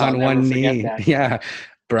your knees on one knee. That. Yeah.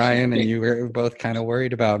 Brian and you were both kind of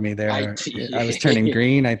worried about me there. I was turning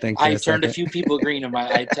green, I think. I turned a few people green.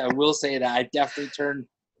 I will say that I definitely turned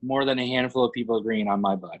more than a handful of people green on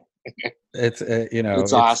my butt. It's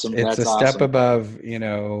it's awesome. It's a step above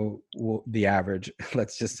the average.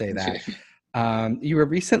 Let's just say that. You were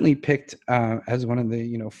recently picked as one of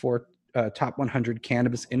the 4 top 100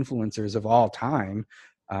 cannabis influencers of all time.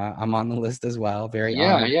 I'm on the list as well. Very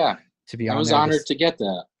honored. Yeah. To be honest, I was honored to get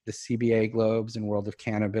that. The CBA Globes and World of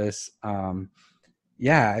Cannabis.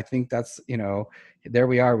 I think that's there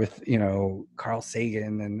we are with Carl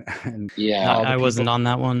Sagan and yeah. I wasn't on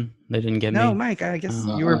that one. They didn't get me. No, Mike, I guess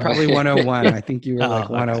you were probably 101. I think you were like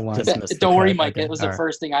 101. Don't worry, Mike. It was the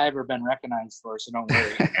first thing I ever been recognized for, so don't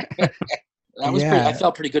worry. That was I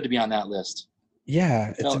felt pretty good to be on that list.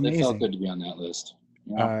 Yeah, it's amazing. It felt good to be on that list.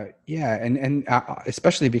 And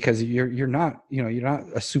especially because you're not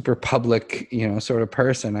a super public sort of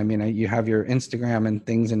person. You have your Instagram and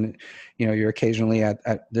things, and you're occasionally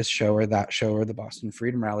at this show or that show or the Boston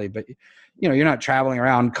Freedom Rally, but you're not traveling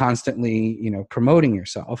around constantly promoting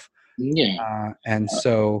yourself. And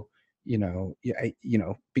so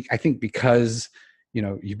I think because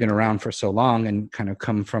you've been around for so long and kind of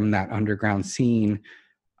come from that underground scene,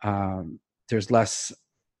 there's less,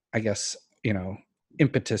 I guess,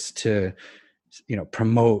 impetus to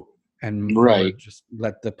promote and just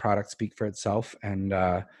let the product speak for itself and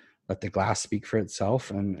let the glass speak for itself,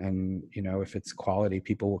 and if it's quality,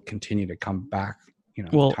 people will continue to come back.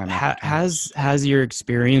 Time after time. Has your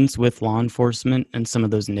experience with law enforcement and some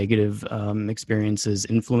of those negative experiences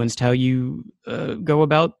influenced how you go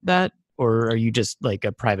about that? Or are you just like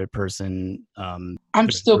a private person?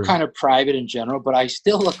 I'm still kind of private in general, but I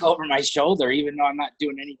still look over my shoulder, even though I'm not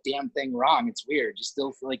doing any damn thing wrong. It's weird. You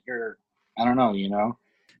still feel like I don't know,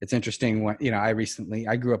 It's interesting when,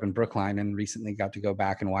 I grew up in Brookline and recently got to go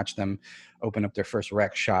back and watch them open up their first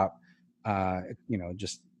rec shop,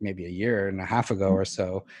 just maybe a year and a half ago or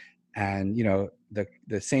so. And,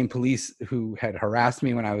 the same police who had harassed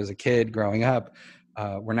me when I was a kid growing up,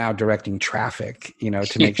 we're now directing traffic,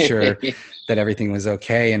 to make sure that everything was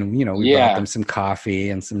okay. And, we brought them some coffee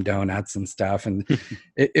and some donuts and stuff. And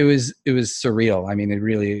it was surreal.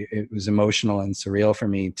 It was emotional and surreal for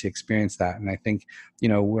me to experience that. And I think,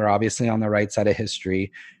 we're obviously on the right side of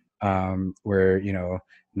history. We're,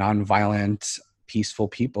 nonviolent, peaceful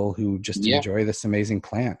people who just enjoy this amazing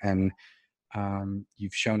plant. And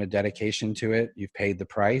you've shown a dedication to it. You've paid the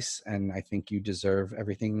price. And I think you deserve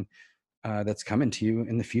everything that's coming to you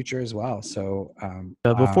in the future as well. So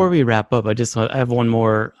before we wrap up, I have one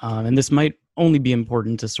more, and this might only be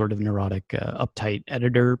important to sort of neurotic, uptight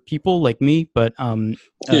editor people like me, but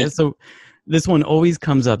so this one always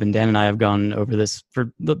comes up, and Dan and I have gone over this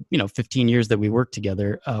for the 15 years that we work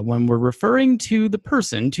together. When we're referring to the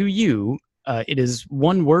person, to you, it is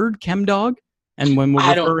one word, ChemDog. And when we're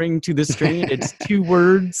referring to the strain, it's 2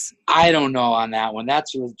 words. I don't know on that one.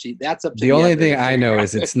 That's up to the only thing I know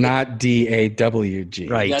is it's not DAWG.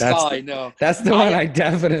 Right. That's all I know. That's the one I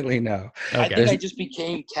definitely know. Okay. I think I just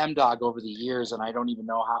became ChemDog over the years, and I don't even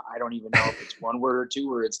know if it's 1 word or 2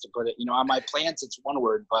 words to put it. On my plants, it's 1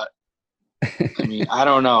 word, but I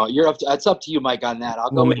don't know. It's up to you, Mike, on that.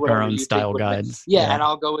 We'll make our own style guides. Yeah, and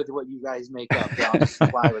I'll go with what you guys make up. I'll just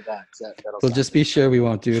fly with that. We'll just be sure we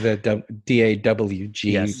won't do the DAWG.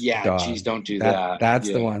 Yes. Yeah, dog. Geez, don't do that. That's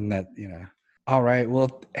the one that, All right.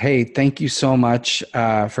 Well, hey, thank you so much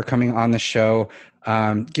for coming on the show.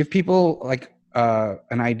 Give people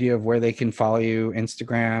an idea of where they can follow you,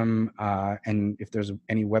 Instagram, and if there's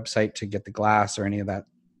any website to get the glass or any of that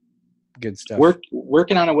Good stuff.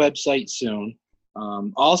 Working on a website soon.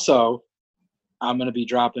 Also, I'm going to be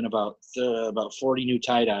dropping about 40 new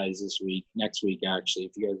tie-dyes next week, actually,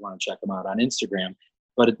 if you guys want to check them out on Instagram.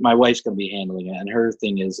 But my wife's going to be handling it, and her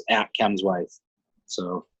thing is @Chem's Wife.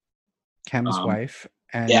 So Chem's Wife.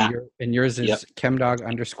 And yeah. Yours is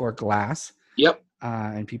chem_glass. Yep.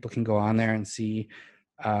 And people can go on there and see,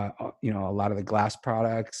 a lot of the glass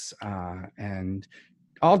products and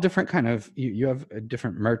all different kind of, you have a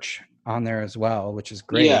different merch on there as well, which is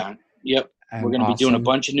great. Yeah. Yep. And we're going to be doing a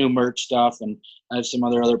bunch of new merch stuff, and I have some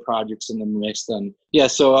other projects in the mix. And yeah,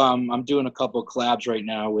 so I'm doing a couple of collabs right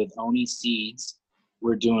now with Oni Seeds.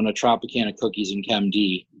 We're doing a Tropicana cookies in Chem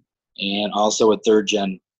D, and also a 3rd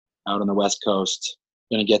Gen out on the West Coast.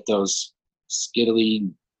 Going to get those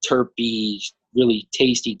skittly, terpy, really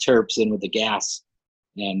tasty terps in with the gas,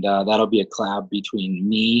 and that'll be a collab between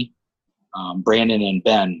me, Brandon, and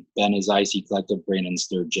Ben. Ben is IC Collective, Brandon's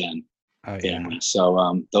 3rd Gen family.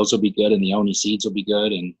 So those will be good, and the Oni Seeds will be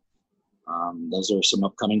good, and those are some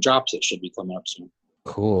upcoming drops that should be coming up soon.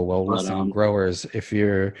 Cool. Well, listen, growers, if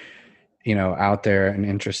you're out there and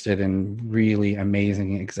interested in really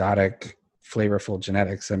amazing, exotic, flavorful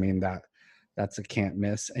genetics, I mean, that's a can't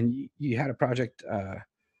miss. And you had a project,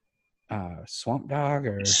 Swamp Dog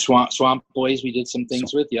or Swamp Boys. We did some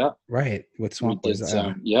things with, yeah. Right, with Swamp Boys.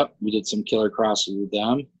 We did some killer crosses with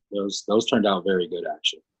them. Those turned out very good,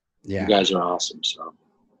 actually. Yeah, you guys are awesome. So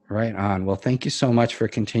right on. Well, thank you so much for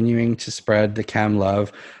continuing to spread the chem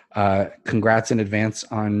love. Congrats in advance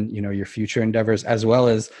on your future endeavors, as well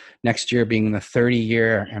as next year being the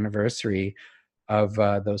 30-year anniversary of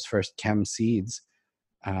those first chem seeds,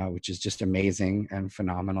 which is just amazing and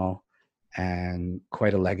phenomenal and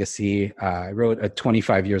quite a legacy. I wrote a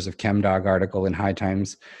 25 years of Chem Dog article in High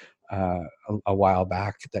Times a while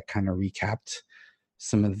back that kind of recapped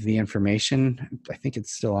some of the information. I think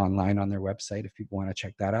it's still online on their website if people want to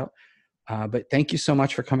check that out. But thank you so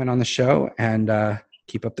much for coming on the show, and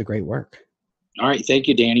keep up the great work. All right. Thank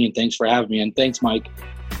you, Danny, and thanks for having me. And thanks, Mike.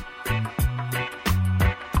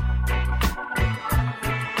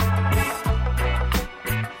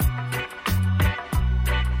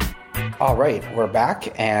 All right, we're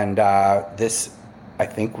back, and I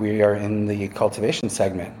think we are in the cultivation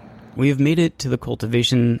segment. We have made it to the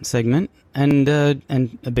cultivation segment, and a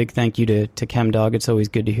big thank you to Chem Dog. It's always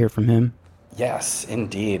good to hear from him. Yes,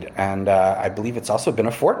 indeed, and I believe it's also been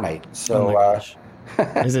a fortnight. So, oh my gosh.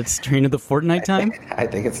 Is it strain of the fortnight time? I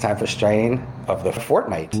think it's time for strain of the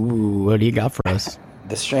fortnight. Ooh, what do you got for us?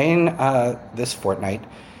 The strain this fortnight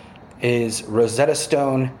is Rosetta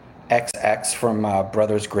Stone XX from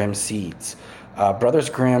Brothers Grimm Seeds. Brothers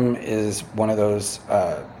Grimm is one of those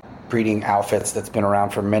breeding outfits that's been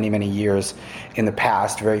around for many, many years in the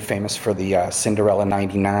past, very famous for the Cinderella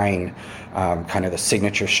 99, kind of the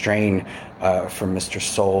signature strain from Mr.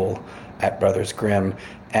 Soul at Brothers Grimm.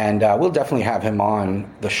 And we'll definitely have him on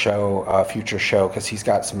the show, future show, because he's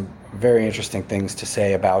got some very interesting things to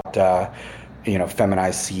say about,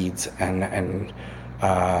 feminized seeds and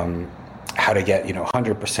how to get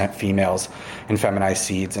 100% females in feminized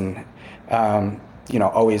seeds, and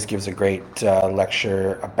always gives a great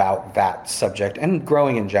lecture about that subject and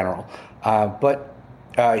growing in general. But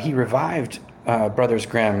he revived Brothers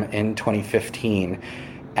Grimm in 2015,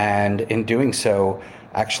 and in doing so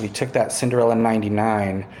actually took that Cinderella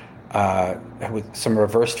 99 with some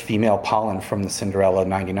reversed female pollen from the Cinderella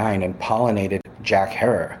 99 and pollinated Jack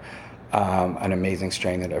Herer, an amazing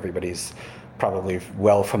strain that everybody's probably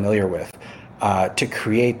well familiar with, to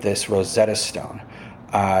create this Rosetta Stone.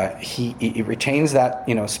 He retains that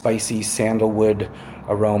spicy sandalwood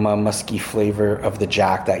aroma, musky flavor of the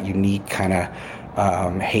Jack, that unique kind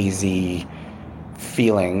of hazy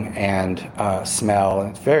feeling and smell.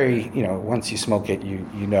 It's very, once you smoke it, you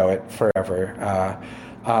know it forever.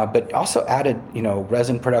 But also added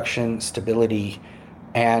resin production, stability,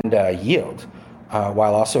 and yield.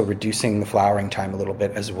 While also reducing the flowering time a little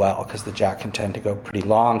bit as well, because the Jack can tend to go pretty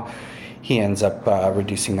long. He ends up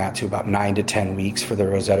reducing that to about 9 to 10 weeks for the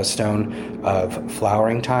Rosetta Stone of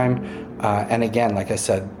flowering time. And again, like I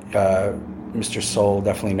said, Mr. Soul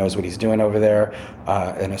definitely knows what he's doing over there.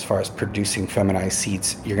 And as far as producing feminized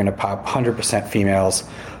seeds, you're going to pop 100% females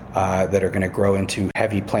that are going to grow into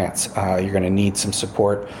heavy plants. You're going to need some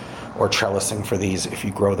support or trellising for these if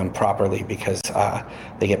you grow them properly, because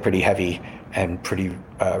they get pretty heavy and pretty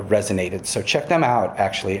resonated. So check them out,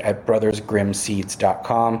 actually, at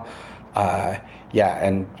brothersgrimmseeds.com.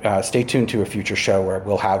 And stay tuned to a future show where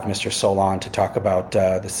we'll have Mr. Soul on to talk about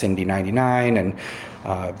the Cindy 99 and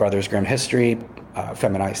Brothers Grimm history,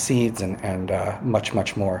 feminized seeds, and much,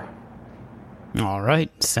 much more. All right,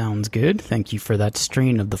 sounds good. Thank you for that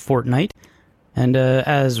strain of the fortnight. And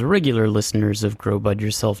as regular listeners of Grow Bud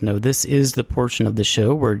Yourself know, this is the portion of the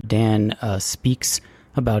show where Dan speaks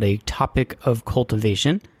about a topic of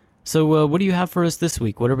cultivation. So what do you have for us this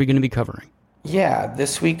week? What are we going to be covering? Yeah,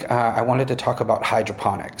 this week I wanted to talk about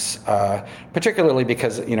hydroponics, particularly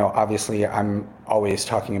because, obviously I'm always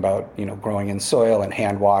talking about, growing in soil and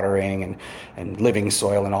hand watering and living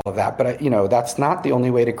soil and all of that. But, that's not the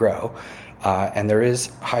only way to grow. And there is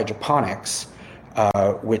hydroponics,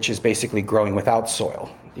 which is basically growing without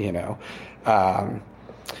soil, and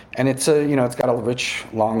it's it's got a rich,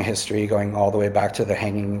 long history going all the way back to the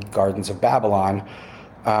Hanging Gardens of Babylon.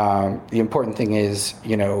 The important thing is,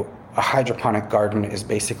 a hydroponic garden is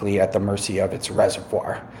basically at the mercy of its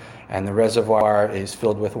reservoir, and the reservoir is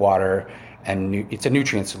filled with water, and it's a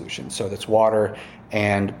nutrient solution. So that's water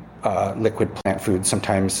and liquid plant food,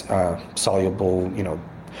 sometimes soluble,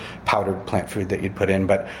 powdered plant food that you'd put in,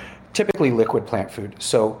 but typically liquid plant food.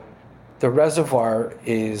 So the reservoir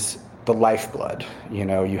is the lifeblood.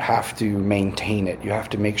 You have to maintain it. You have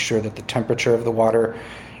to make sure that the temperature of the water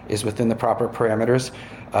is within the proper parameters.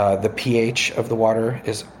 The pH of the water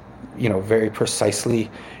is, very precisely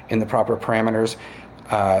in the proper parameters.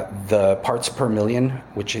 The parts per million,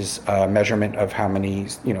 which is a measurement of how many,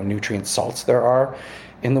 nutrient salts there are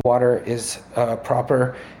in the water, is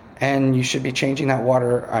proper. And you should be changing that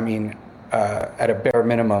water, at a bare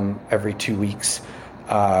minimum every 2 weeks.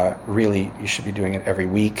 Really, you should be doing it every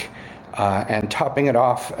week. And topping it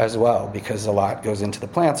off as well, because a lot goes into the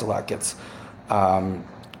plants, a lot gets,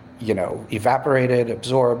 evaporated,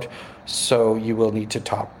 absorbed. So you will need to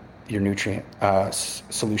top your nutrient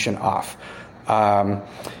solution off.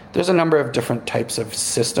 There's a number of different types of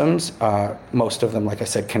systems, most of them, like I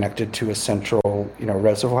said, connected to a central,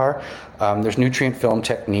 reservoir. There's nutrient film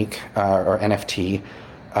technique, or NFT,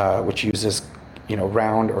 which uses,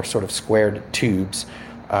 round or sort of squared tubes,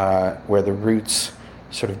 where the roots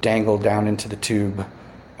sort of dangle down into the tube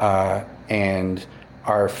and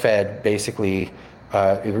are fed basically.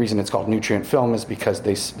 The reason it's called nutrient film is because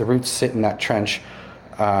the roots sit in that trench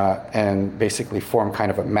and basically form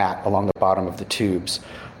kind of a mat along the bottom of the tubes.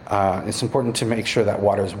 It's important to make sure that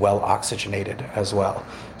water is well oxygenated as well.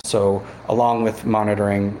 So along with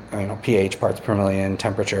monitoring pH, parts per million,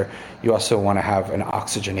 temperature, you also want to have an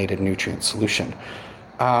oxygenated nutrient solution.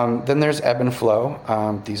 Then there's ebb and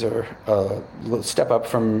flow. These are a little step up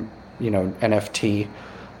from NFT.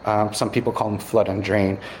 Some people call them flood and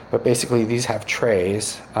drain, but basically these have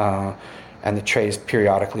trays, and the trays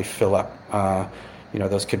periodically fill up.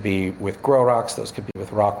 Those could be with grow rocks, those could be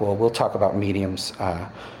with rock wool. We'll talk about mediums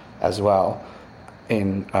as well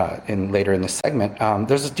in later in the segment.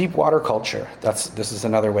 There's a deep water culture. This is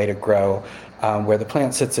another way to grow, where the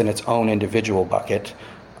plant sits in its own individual bucket,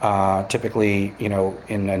 typically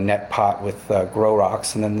in a net pot with grow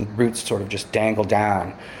rocks, and then the roots sort of just dangle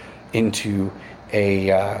down into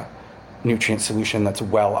a nutrient solution that's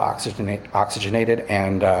well oxygenated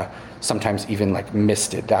and sometimes even like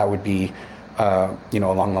misted. That would be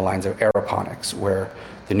along the lines of aeroponics, where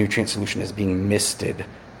the nutrient solution is being misted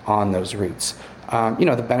on those roots.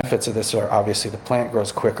 The benefits of this are obviously the plant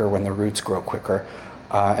grows quicker when the roots grow quicker,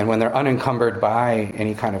 and when they're unencumbered by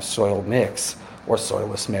any kind of soil mix or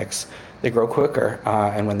soilless mix, they grow quicker,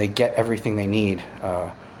 and when they get everything they need,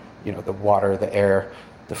 the water, the air,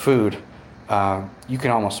 the food, you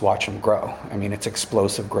can almost watch them grow. It's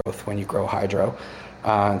explosive growth when you grow hydro.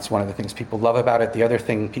 It's one of the things people love about it. The other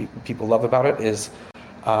thing people love about it is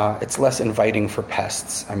it's less inviting for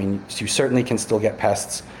pests. You certainly can still get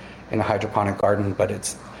pests in a hydroponic garden, but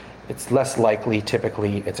it's less likely.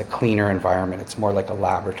 Typically, it's a cleaner environment. It's more like a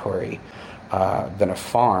laboratory than a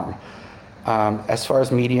farm. As far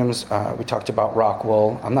as mediums, we talked about rock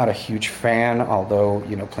wool. I'm not a huge fan, although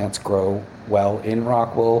plants grow well in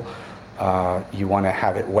rock wool. You want to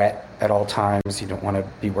have it wet at all times. You don't want to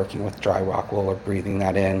be working with dry rock wool or breathing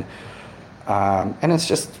that in. And it's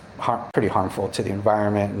just pretty harmful to the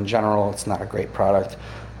environment in general. It's not a great product.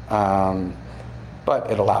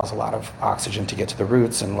 But it allows a lot of oxygen to get to the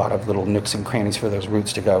roots and a lot of little nooks and crannies for those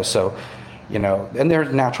roots to go. So, and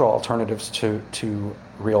there's natural alternatives to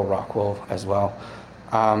real rock wool as well.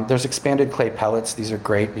 There's expanded clay pellets. These are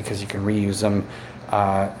great because you can reuse them.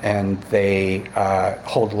 And they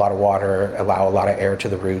hold a lot of water, allow a lot of air to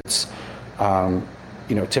the roots.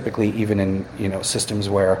 Typically even in systems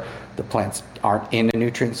where the plants aren't in a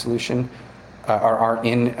nutrient solution or aren't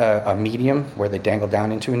in a medium where they dangle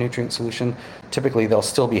down into a nutrient solution, typically they'll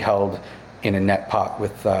still be held in a net pot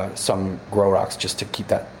with some grow rocks just to keep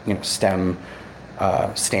that stem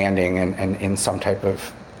standing and in some type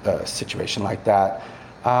of situation like that.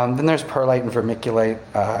 Then there's perlite and vermiculite.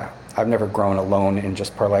 I've never grown alone in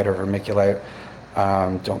just perlite or vermiculite.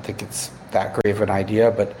 Don't think it's that great of an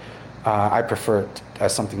idea, but I prefer it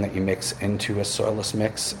as something that you mix into a soilless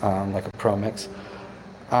mix, like a pro mix.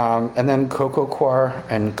 And then cocoa coir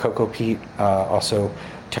and cocoa peat, also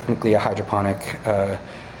technically a hydroponic,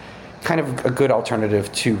 kind of a good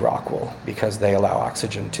alternative to rock wool because they allow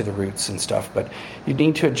oxygen to the roots and stuff. But you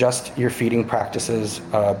need to adjust your feeding practices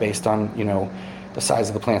based on, the size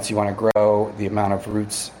of the plants you want to grow, the amount of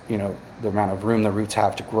roots, the amount of room the roots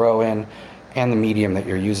have to grow in, and the medium that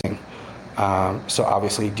you're using. So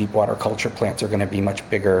obviously deep water culture plants are going to be much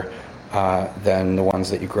bigger than the ones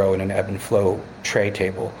that you grow in an ebb and flow tray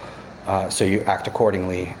table. So you act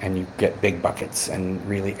accordingly and you get big buckets and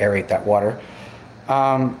really aerate that water.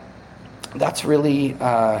 That's really,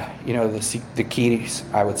 the keys,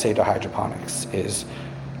 I would say, to hydroponics is,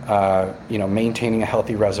 maintaining a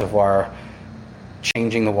healthy reservoir,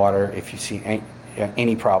 changing the water if you see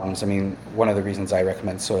any problems. I mean, one of the reasons I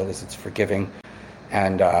recommend soil is it's forgiving,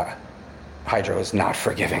 and hydro is not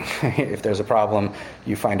forgiving. If there's a problem,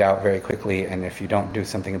 you find out very quickly, and if you don't do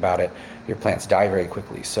something about it, your plants die very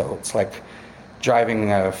quickly. So it's like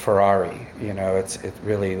driving a Ferrari. It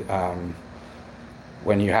really,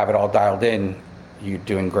 when you have it all dialed in, you're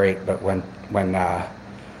doing great. But when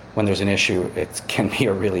there's an issue, it can be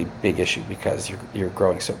a really big issue because you're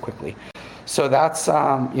growing so quickly. So that's,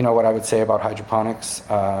 what I would say about hydroponics.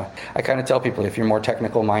 I kind of tell people if you're more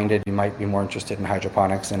technical minded, you might be more interested in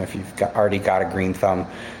hydroponics. And if you've already got a green thumb,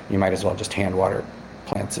 you might as well just hand water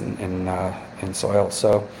plants in soil.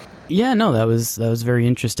 So. Yeah, no, that was very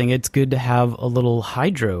interesting. It's good to have a little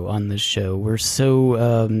hydro on this show. We're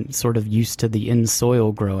so sort of used to the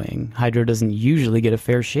in-soil growing. Hydro doesn't usually get a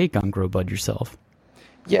fair shake on Grow Bud Yourself.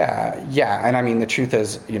 Yeah. And I mean, the truth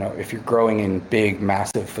is, if you're growing in big,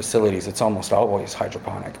 massive facilities, it's almost always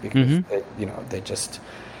hydroponic because, they just,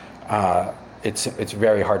 it's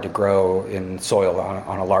very hard to grow in soil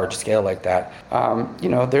on a large scale like that.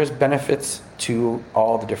 There's benefits to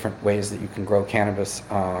all the different ways that you can grow cannabis,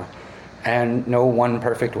 and no one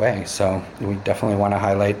perfect way. So we definitely want to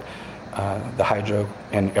highlight the hydro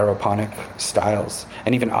and aeroponic styles,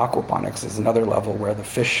 and even aquaponics is another level where the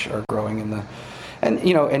fish are growing in the. And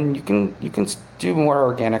you can do more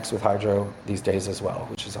organics with hydro these days as well,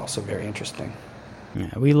 which is also very interesting.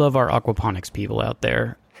 Yeah, we love our aquaponics people out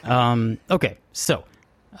there. Okay, so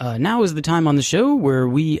now is the time on the show where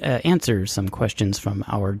we answer some questions from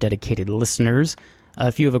our dedicated listeners.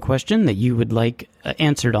 If you have a question that you would like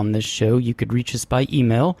answered on this show, you could reach us by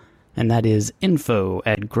email, and that is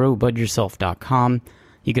info@growbudyourself.com.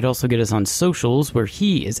 You could also get us on socials, where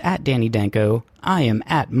he is at Danny Danko, I am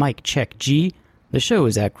at Mike Check G. The show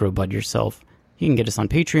is at Grow Bud Yourself. You can get us on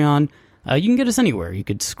Patreon. You can get us anywhere. You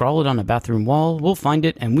could scrawl it on a bathroom wall. We'll find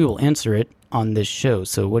it, and we will answer it on this show.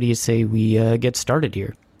 So what do you say we get started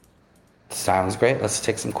here? Sounds great. Let's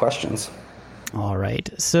take some questions. All right.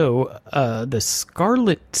 So the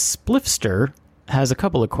Scarlet Spliffster has a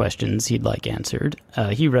couple of questions he'd like answered.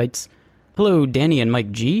 He writes, "Hello, Danny and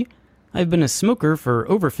Mike G. I've been a smoker for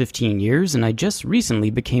over 15 years, and I just recently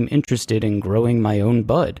became interested in growing my own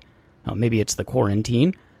bud. Maybe it's the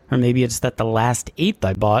quarantine, or maybe it's that the last eighth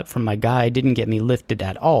I bought from my guy didn't get me lifted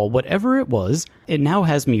at all. Whatever it was, it now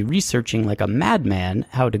has me researching like a madman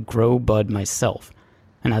how to grow bud myself.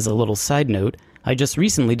 And as a little side note, I just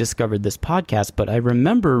recently discovered this podcast, but I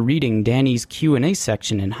remember reading Danny's Q&A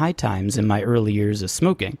section in High Times in my early years of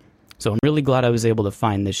smoking. So I'm really glad I was able to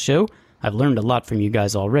find this show. I've learned a lot from you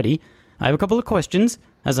guys already. I have a couple of questions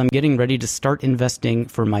as I'm getting ready to start investing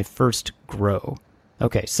for my first grow."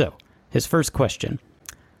 Okay, so his first question.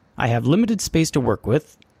 "I have limited space to work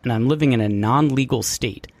with, and I'm living in a non-legal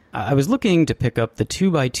state. I was looking to pick up the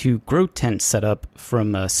 2x2 grow tent setup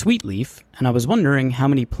from Sweet Leaf, and I was wondering how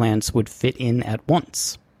many plants would fit in at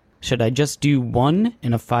once. Should I just do one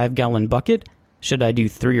in a 5-gallon bucket? Should I do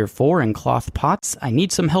 3 or 4 in cloth pots? I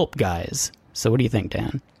need some help, guys." So what do you think,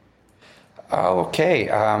 Dan? Okay,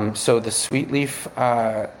 so the Sweet Leaf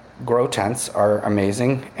grow tents are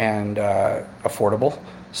amazing and affordable.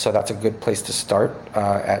 So that's a good place to start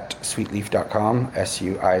at sweetleaf.com,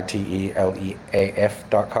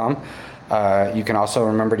 SUITELEAF.com. You can also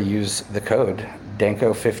remember to use the code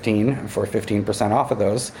DANKO15 for 15% off of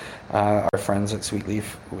those. Our friends at Sweet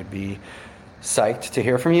Leaf would be psyched to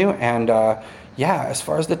hear from you. And as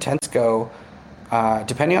far as the tents go,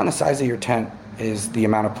 depending on the size of your tent is the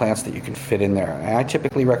amount of plants that you can fit in there. And I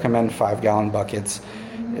typically recommend 5-gallon buckets.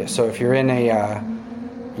 So if you're in a,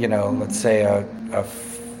 let's say a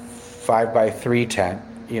 5x3 tent,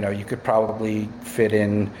 you could probably fit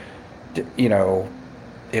in,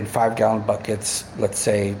 in 5-gallon buckets, let's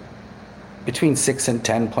say between 6 and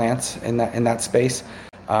 10 plants in that space.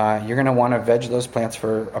 You're going to want to veg those plants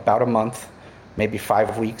for about a month, maybe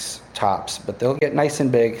 5 weeks tops, but they'll get nice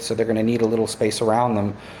and big, so they're going to need a little space around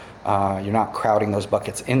them. You're not crowding those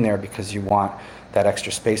buckets in there because you want that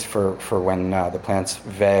extra space for when the plants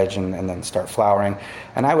veg and then start flowering.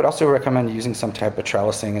 And I would also recommend using some type of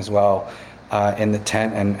trellising as well in the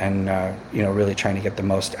tent and really trying to get the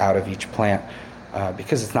most out of each plant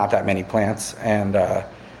because it's not that many plants, and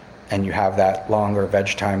you have that longer veg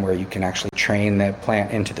time where you can actually train the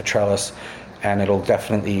plant into the trellis, and it'll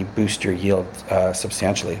definitely boost your yield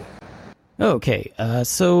substantially. Okay,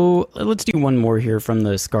 so let's do one more here from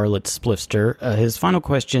the Scarlet Spliffster. His final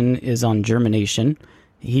question is on germination.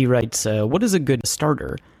 He writes, what is a good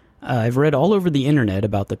starter? I've read all over the internet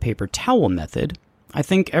about the paper towel method. I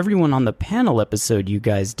think everyone on the panel episode you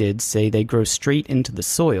guys did say they grow straight into the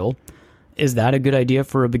soil. Is that a good idea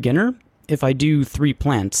for a beginner? If I do 3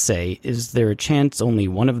 plants, say, is there a chance only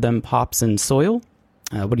one of them pops in soil?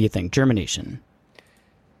 What do you think? Germination.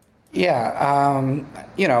 Yeah,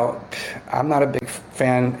 I'm not a big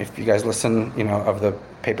fan, if you guys listen, of the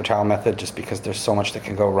paper towel method, just because there's so much that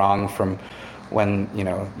can go wrong from when,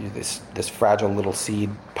 this fragile little seed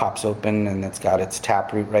pops open and it's got its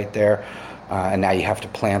taproot right there, and now you have to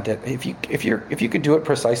plant it. If you could do it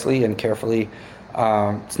precisely and carefully,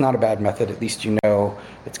 it's not a bad method. At least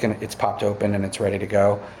it's popped open and it's ready to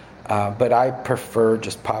go. But I prefer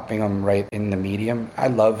just popping them right in the medium. I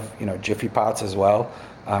love, Jiffy pots as well.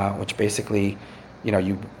 Which basically,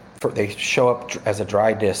 they show up as a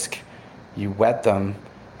dry disc. You wet them,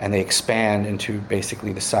 and they expand into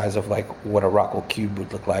basically the size of like what a Rockwell cube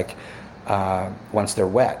would look like once they're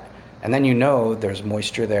wet. And then there's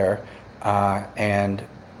moisture there. And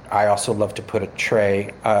I also love to put a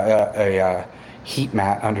tray, a heat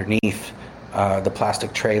mat underneath the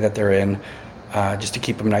plastic tray that they're in, just to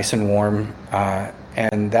keep them nice and warm.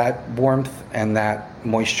 And that warmth and that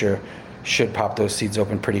moisture should pop those seeds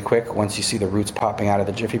open pretty quick. Once you see the roots popping out of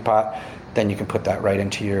the Jiffy pot, then you can put that right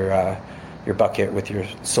into your bucket with your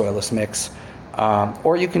soilless mix.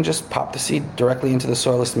 Or you can just pop the seed directly into the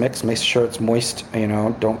soilless mix. Make sure it's moist.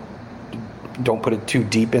 Don't put it too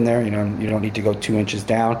deep in there. You don't need to go 2 inches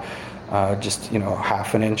down. Just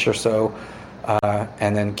half an inch or so,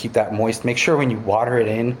 and then keep that moist. Make sure when you water it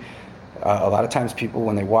in. A lot of times people,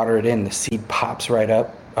 when they water it in, the seed pops right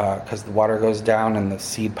up. Because the water goes down and the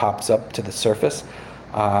seed pops up to the surface.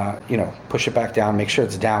 Push it back down, make sure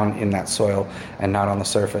it's down in that soil and not on the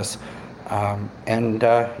surface. And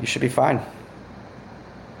you should be fine.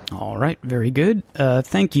 All right, very good.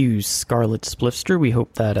 Thank you, Scarlet Spliffster. We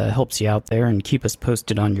hope that helps you out there and keep us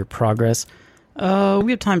posted on your progress. We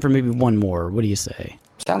have time for maybe one more. What do you say?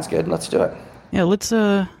 Sounds good. Let's do it. Yeah,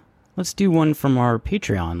 let's do one from our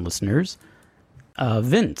Patreon listeners.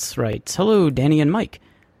 Vince writes, "Hello, Danny and Mike.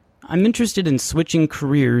 I'm interested in switching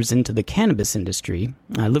careers into the cannabis industry.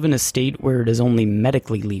 I live in a state where it is only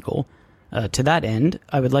medically legal. To that end,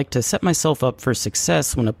 I would like to set myself up for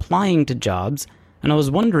success when applying to jobs, and I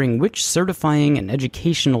was wondering which certifying and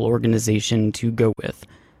educational organization to go with.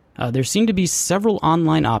 There seem to be several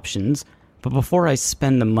online options, but before I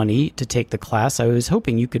spend the money to take the class, I was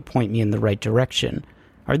hoping you could point me in the right direction.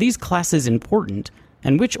 Are these classes important?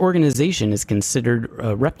 And which organization is considered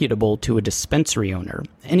reputable to a dispensary owner?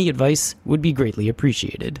 Any advice would be greatly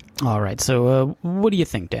appreciated." All right, so what do you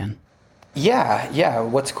think, Dan? Yeah.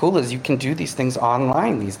 What's cool is you can do these things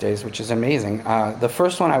online these days, which is amazing. The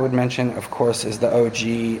first one I would mention, of course, is the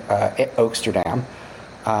OG Oaksterdam,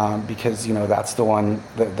 because that's the one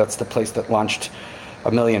that's the place that launched a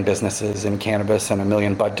million businesses in cannabis and a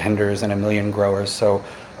million bud tenders and a million growers. So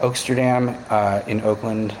Oaksterdam in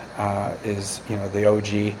Oakland is the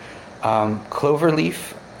OG.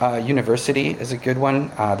 Cloverleaf University is a good one.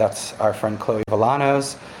 That's our friend Chloe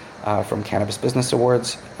Volanos from Cannabis Business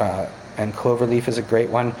Awards, and Cloverleaf is a great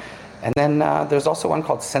one. And then there's also one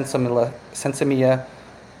called Sensimilla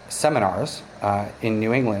Seminars in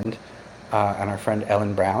New England, and our friend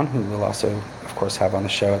Ellen Brown, who we'll also, of course, have on the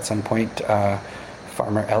show at some point,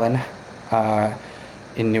 Farmer Ellen.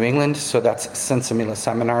 In New England, so that's Sensimilla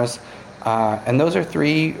Seminars, and those are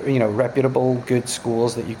 3, reputable, good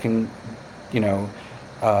schools that you can,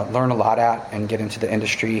 learn a lot at and get into the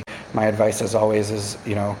industry. My advice, as always, is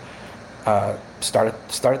start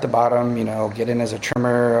at the bottom. Get in as a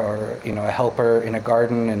trimmer or a helper in a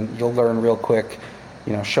garden, and you'll learn real quick.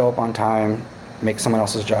 Show up on time, make someone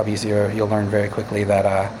else's job easier. You'll learn very quickly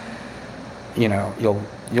that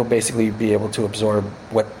you'll basically be able to absorb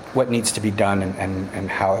what needs to be done and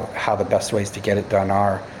how the best ways to get it done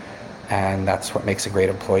are. and that's what makes a great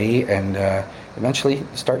employee. And eventually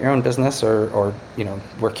start your own business or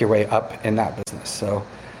work your way up in that business. So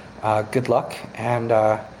good luck, and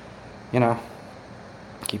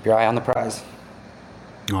keep your eye on the prize.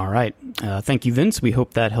 All right. Thank you, Vince. We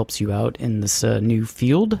hope that helps you out in this new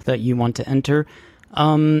field that you want to enter.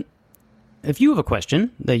 If you have a question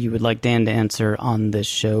that you would like Dan to answer on this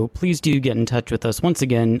show, please do get in touch with us. Once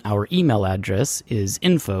again, our email address is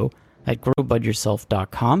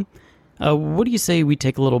info@growbudyourself.com. What do you say we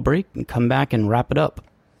take a little break and come back and wrap it up?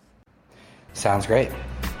 Sounds great.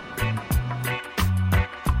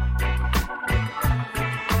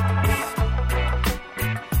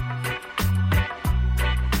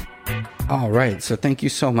 All right. So thank you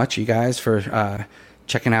so much, you guys, for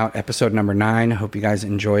checking out episode number 9. Hope you guys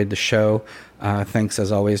enjoyed the show. Thanks,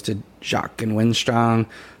 as always, to Jacques and Winstrong,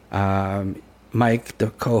 Mike, the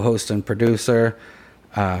co-host and producer,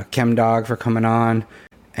 ChemDog for coming on,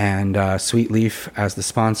 and Sweet Leaf as the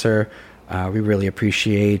sponsor. We really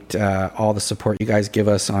appreciate all the support you guys give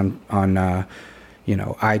us on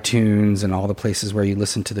iTunes and all the places where you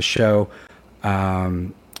listen to the show.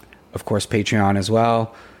 Of course, Patreon as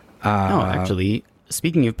well. Actually,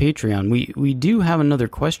 speaking of Patreon, we do have another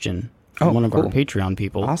question from one of our Patreon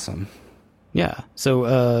people. Awesome. Yeah.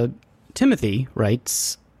 So Timothy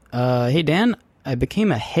writes, hey, Dan, I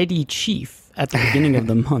became a heady chief at the beginning of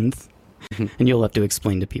the month. And you'll have to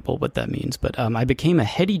explain to people what that means. But I became a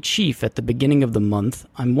heady chief at the beginning of the month.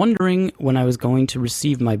 I'm wondering when I was going to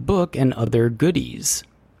receive my book and other goodies.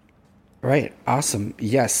 Right. Awesome.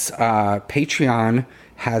 Yes. Patreon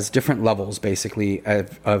has different levels, basically,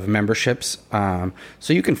 of memberships.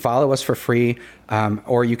 So you can follow us for free,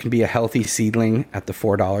 or you can be a healthy seedling at the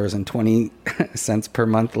 $4.20 per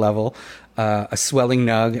month level, a swelling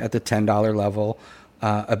nug at the $10 level,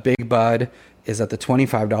 a big bud is at the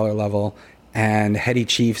 $25 level, and Heady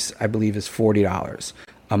Chiefs, I believe, is $40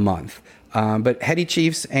 a month. But Heady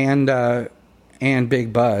Chiefs and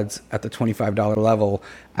Big Buds at the $25 level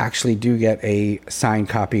actually do get a signed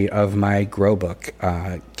copy of my grow book,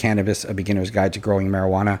 Cannabis, A Beginner's Guide to Growing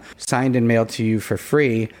Marijuana, signed and mailed to you for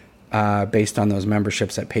free based on those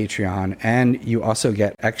memberships at Patreon. And you also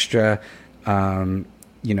get extra,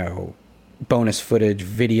 bonus footage,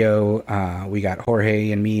 video. We got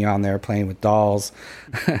Jorge and me on there playing with dolls.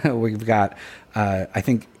 We've got, I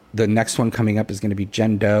think the next one coming up is going to be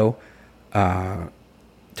Jen Doe,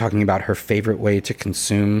 talking about her favorite way to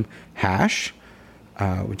consume hash,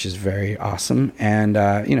 which is very awesome. And,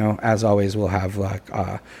 as always, we'll have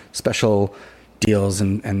special deals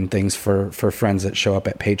and things for friends that show up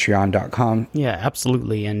at patreon.com. Yeah,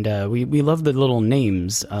 absolutely. And we love the little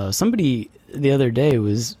names. Somebody the other day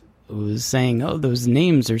was saying, oh, those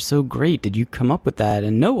names are so great. Did you come up with that?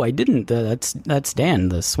 And no, I didn't. That's Dan,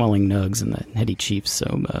 the Swelling Nugs and the Heady Chiefs.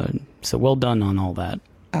 So well done on all that.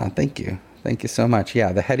 Thank you. Thank you so much.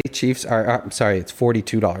 Yeah, the Heady Chiefs are, it's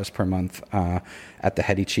 $42 per month at the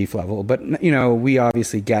Heady Chief level. But, we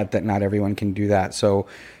obviously get that not everyone can do that. So,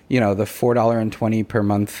 the $4.20 per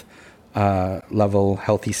month level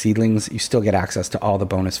healthy seedlings, you still get access to all the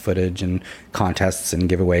bonus footage and contests and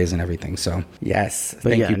giveaways and everything. So, yes,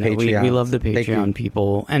 thank you, Patreon. We love the Patreon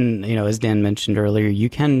people. And, as Dan mentioned earlier, you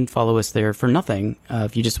can follow us there for nothing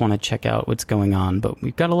if you just want to check out what's going on. But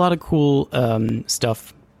we've got a lot of cool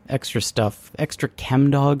extra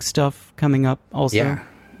ChemDog stuff coming up also.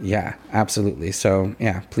 Yeah, absolutely. So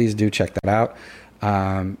please do check that out.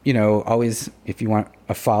 Always, if you want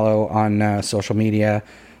a follow on social media,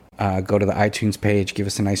 go to the iTunes page, give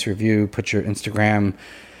us a nice review, put your Instagram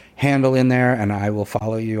handle in there, and I will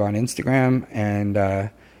follow you on Instagram. And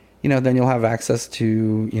then you'll have access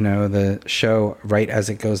to the show right as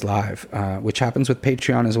it goes live, which happens with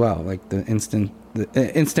Patreon as well. Like the instant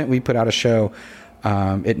we put out a show,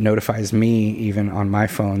 it notifies me even on my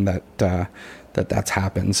phone that's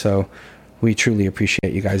happened. So we truly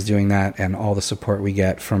appreciate you guys doing that, and all the support we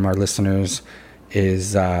get from our listeners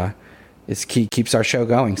is keeps our show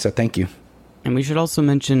going. So thank you. And we should also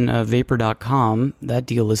mention Vapor.com. That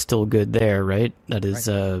deal is still good there, right? That is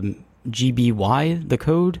GBY, the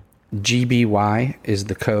code. GBY is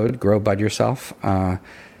the code. Grow Bud Yourself,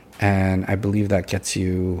 and I believe that gets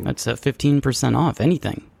you. That's 15% off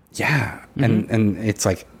anything. Yeah, and it's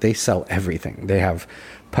like they sell everything. They have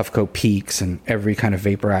Puffco Peaks and every kind of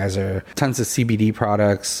vaporizer, tons of CBD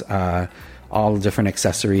products, all different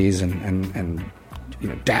accessories and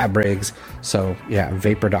dab rigs. So yeah,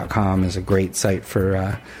 Vapor.com is a great site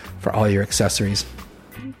for all your accessories.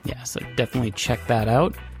 Yeah, so definitely check that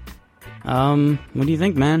out. What do you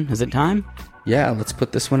think, man? Is it time? Yeah, let's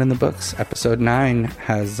put this one in the books. Episode 9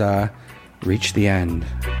 has reached the end.